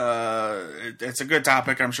it's a good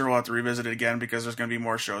topic. I'm sure we'll have to revisit it again because there's going to be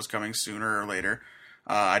more shows coming sooner or later.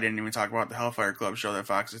 I didn't even talk about the Hellfire Club show that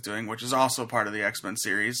Fox is doing, which is also part of the X-Men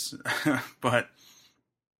series. But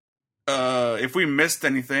if we missed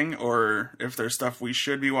anything, or if there's stuff we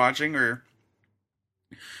should be watching, or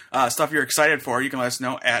stuff you're excited for, you can let us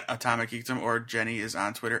know at Atomic Geekdom, or Jenny is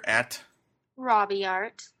on Twitter at Robbie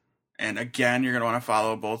Art. And again, you're going to want to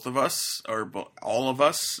follow both of us, or all of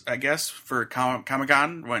us, I guess, for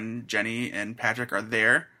Comic-Con when Jenny and Patrick are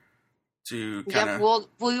there. To kind of,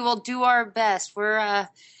 we will do our best. Our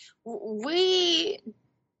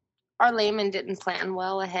layman didn't plan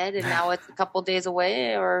well ahead, and now it's a couple days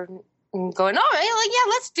away. Or going, all right, like, yeah,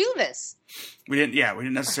 let's do this. We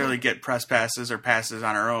didn't necessarily get press passes or passes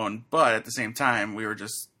on our own, but at the same time, we were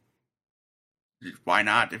just, why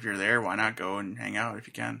not? If you're there, why not go and hang out if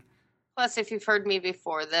you can? Plus, if you've heard me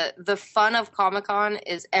before, the fun of Comic-Con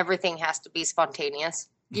is everything has to be spontaneous.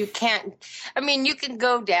 You can't, you can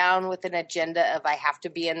go down with an agenda of I have to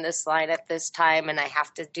be in this line at this time and I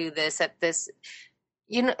have to do this at this,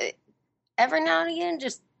 every now and again,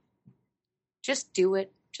 just do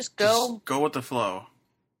it. Just go. Just go with the flow.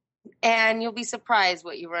 And you'll be surprised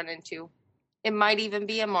what you run into. It might even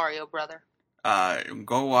be a Mario brother.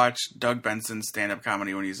 Go watch Doug Benson's stand-up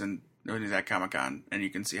comedy when he's at Comic-Con, and you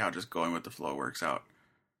can see how just going with the flow works out.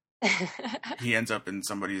 He ends up in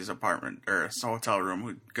somebody's apartment or a hotel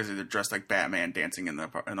room because they're dressed like Batman dancing in the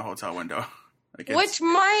hotel window. Like which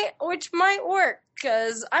might work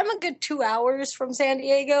because I'm a good 2 hours from San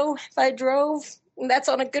Diego if I drove. And that's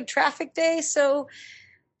on a good traffic day. So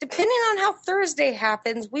depending on how Thursday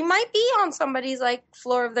happens, we might be on somebody's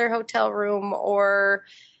floor of their hotel room, or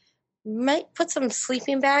might put some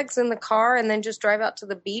sleeping bags in the car and then just drive out to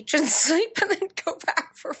the beach and sleep and then go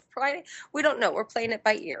back for Friday. We don't know. We're playing it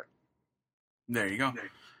by ear. There you go.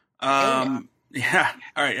 Yeah.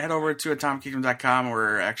 All right. Head over to AtomicKingdom.com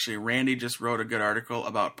where actually Randy just wrote a good article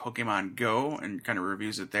about Pokemon Go and kind of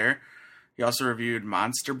reviews it there. He also reviewed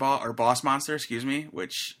Boss Monster,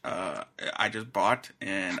 which I just bought.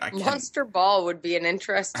 And Monster Ball would be an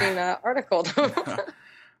interesting article.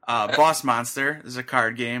 Boss Monster is a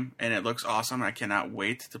card game, and it looks awesome. I cannot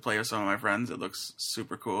wait to play with some of my friends. It looks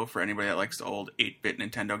super cool. For anybody that likes the old 8-bit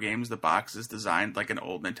Nintendo games, the box is designed like an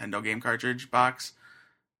old Nintendo game cartridge box.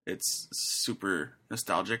 It's super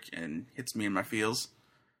nostalgic and hits me in my feels.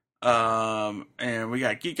 And we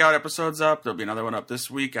got Geek Out episodes up. There'll be another one up this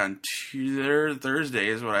week on Thursday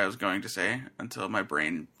is what I was going to say until my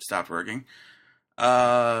brain stopped working.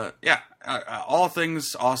 All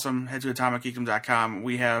things awesome. Head to AtomicGeekdom.com.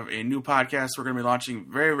 We have a new podcast we're going to be launching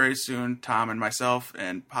very, very soon. Tom and myself,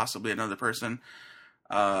 and possibly another person,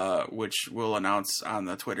 which we'll announce on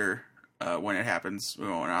the Twitter when it happens. We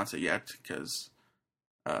won't announce it yet because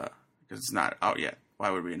it's not out yet.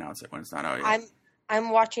 Why would we announce it when it's not out yet?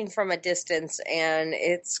 I'm watching from a distance, and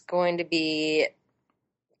it's going to be.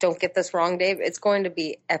 Don't get this wrong, Dave. It's going to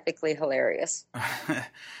be epically hilarious.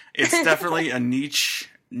 It's definitely a niche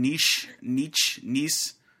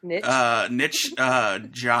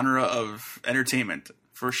genre of entertainment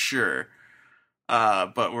for sure.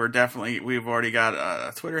 But we've already got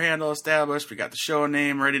a Twitter handle established. We got the show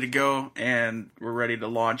name ready to go, and we're ready to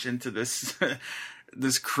launch into this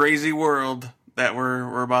this crazy world that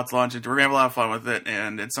we're about to launch into. We're gonna have a lot of fun with it,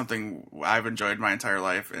 and it's something I've enjoyed my entire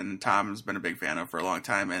life, and Tom's been a big fan of for a long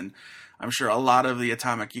time, and I'm sure a lot of the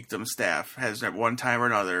Atomic Geekdom staff has at one time or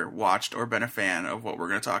another watched or been a fan of what we're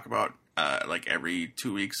going to talk about every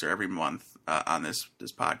 2 weeks or every month on this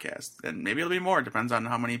podcast. And maybe it'll be more. It depends on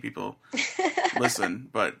how many people listen.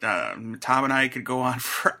 But Tom and I could go on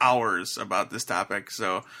for hours about this topic.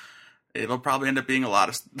 So It'll probably end up being a lot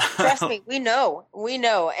of Trust me, we know.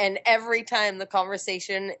 And every time the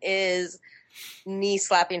conversation is knee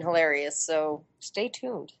slapping hilarious. So stay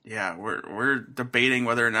tuned. Yeah, we're debating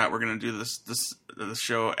whether or not we're going to do this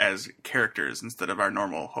show as characters instead of our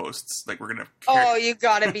normal hosts. Like, we're going to... you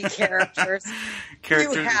got to be characters.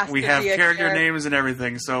 We have character names and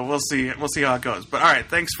everything, so we'll see how it goes. But all right,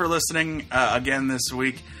 thanks for listening again this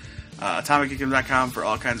week. AtomicGeekdom.com for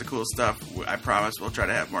all kinds of cool stuff. I promise we'll try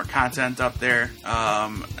to have more content up there.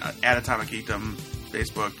 At Atomic Geekdom,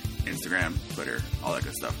 Facebook, Instagram, Twitter, all that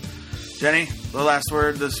good stuff. Jenny, the last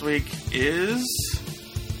word this week is...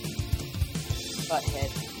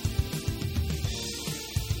 Butthead.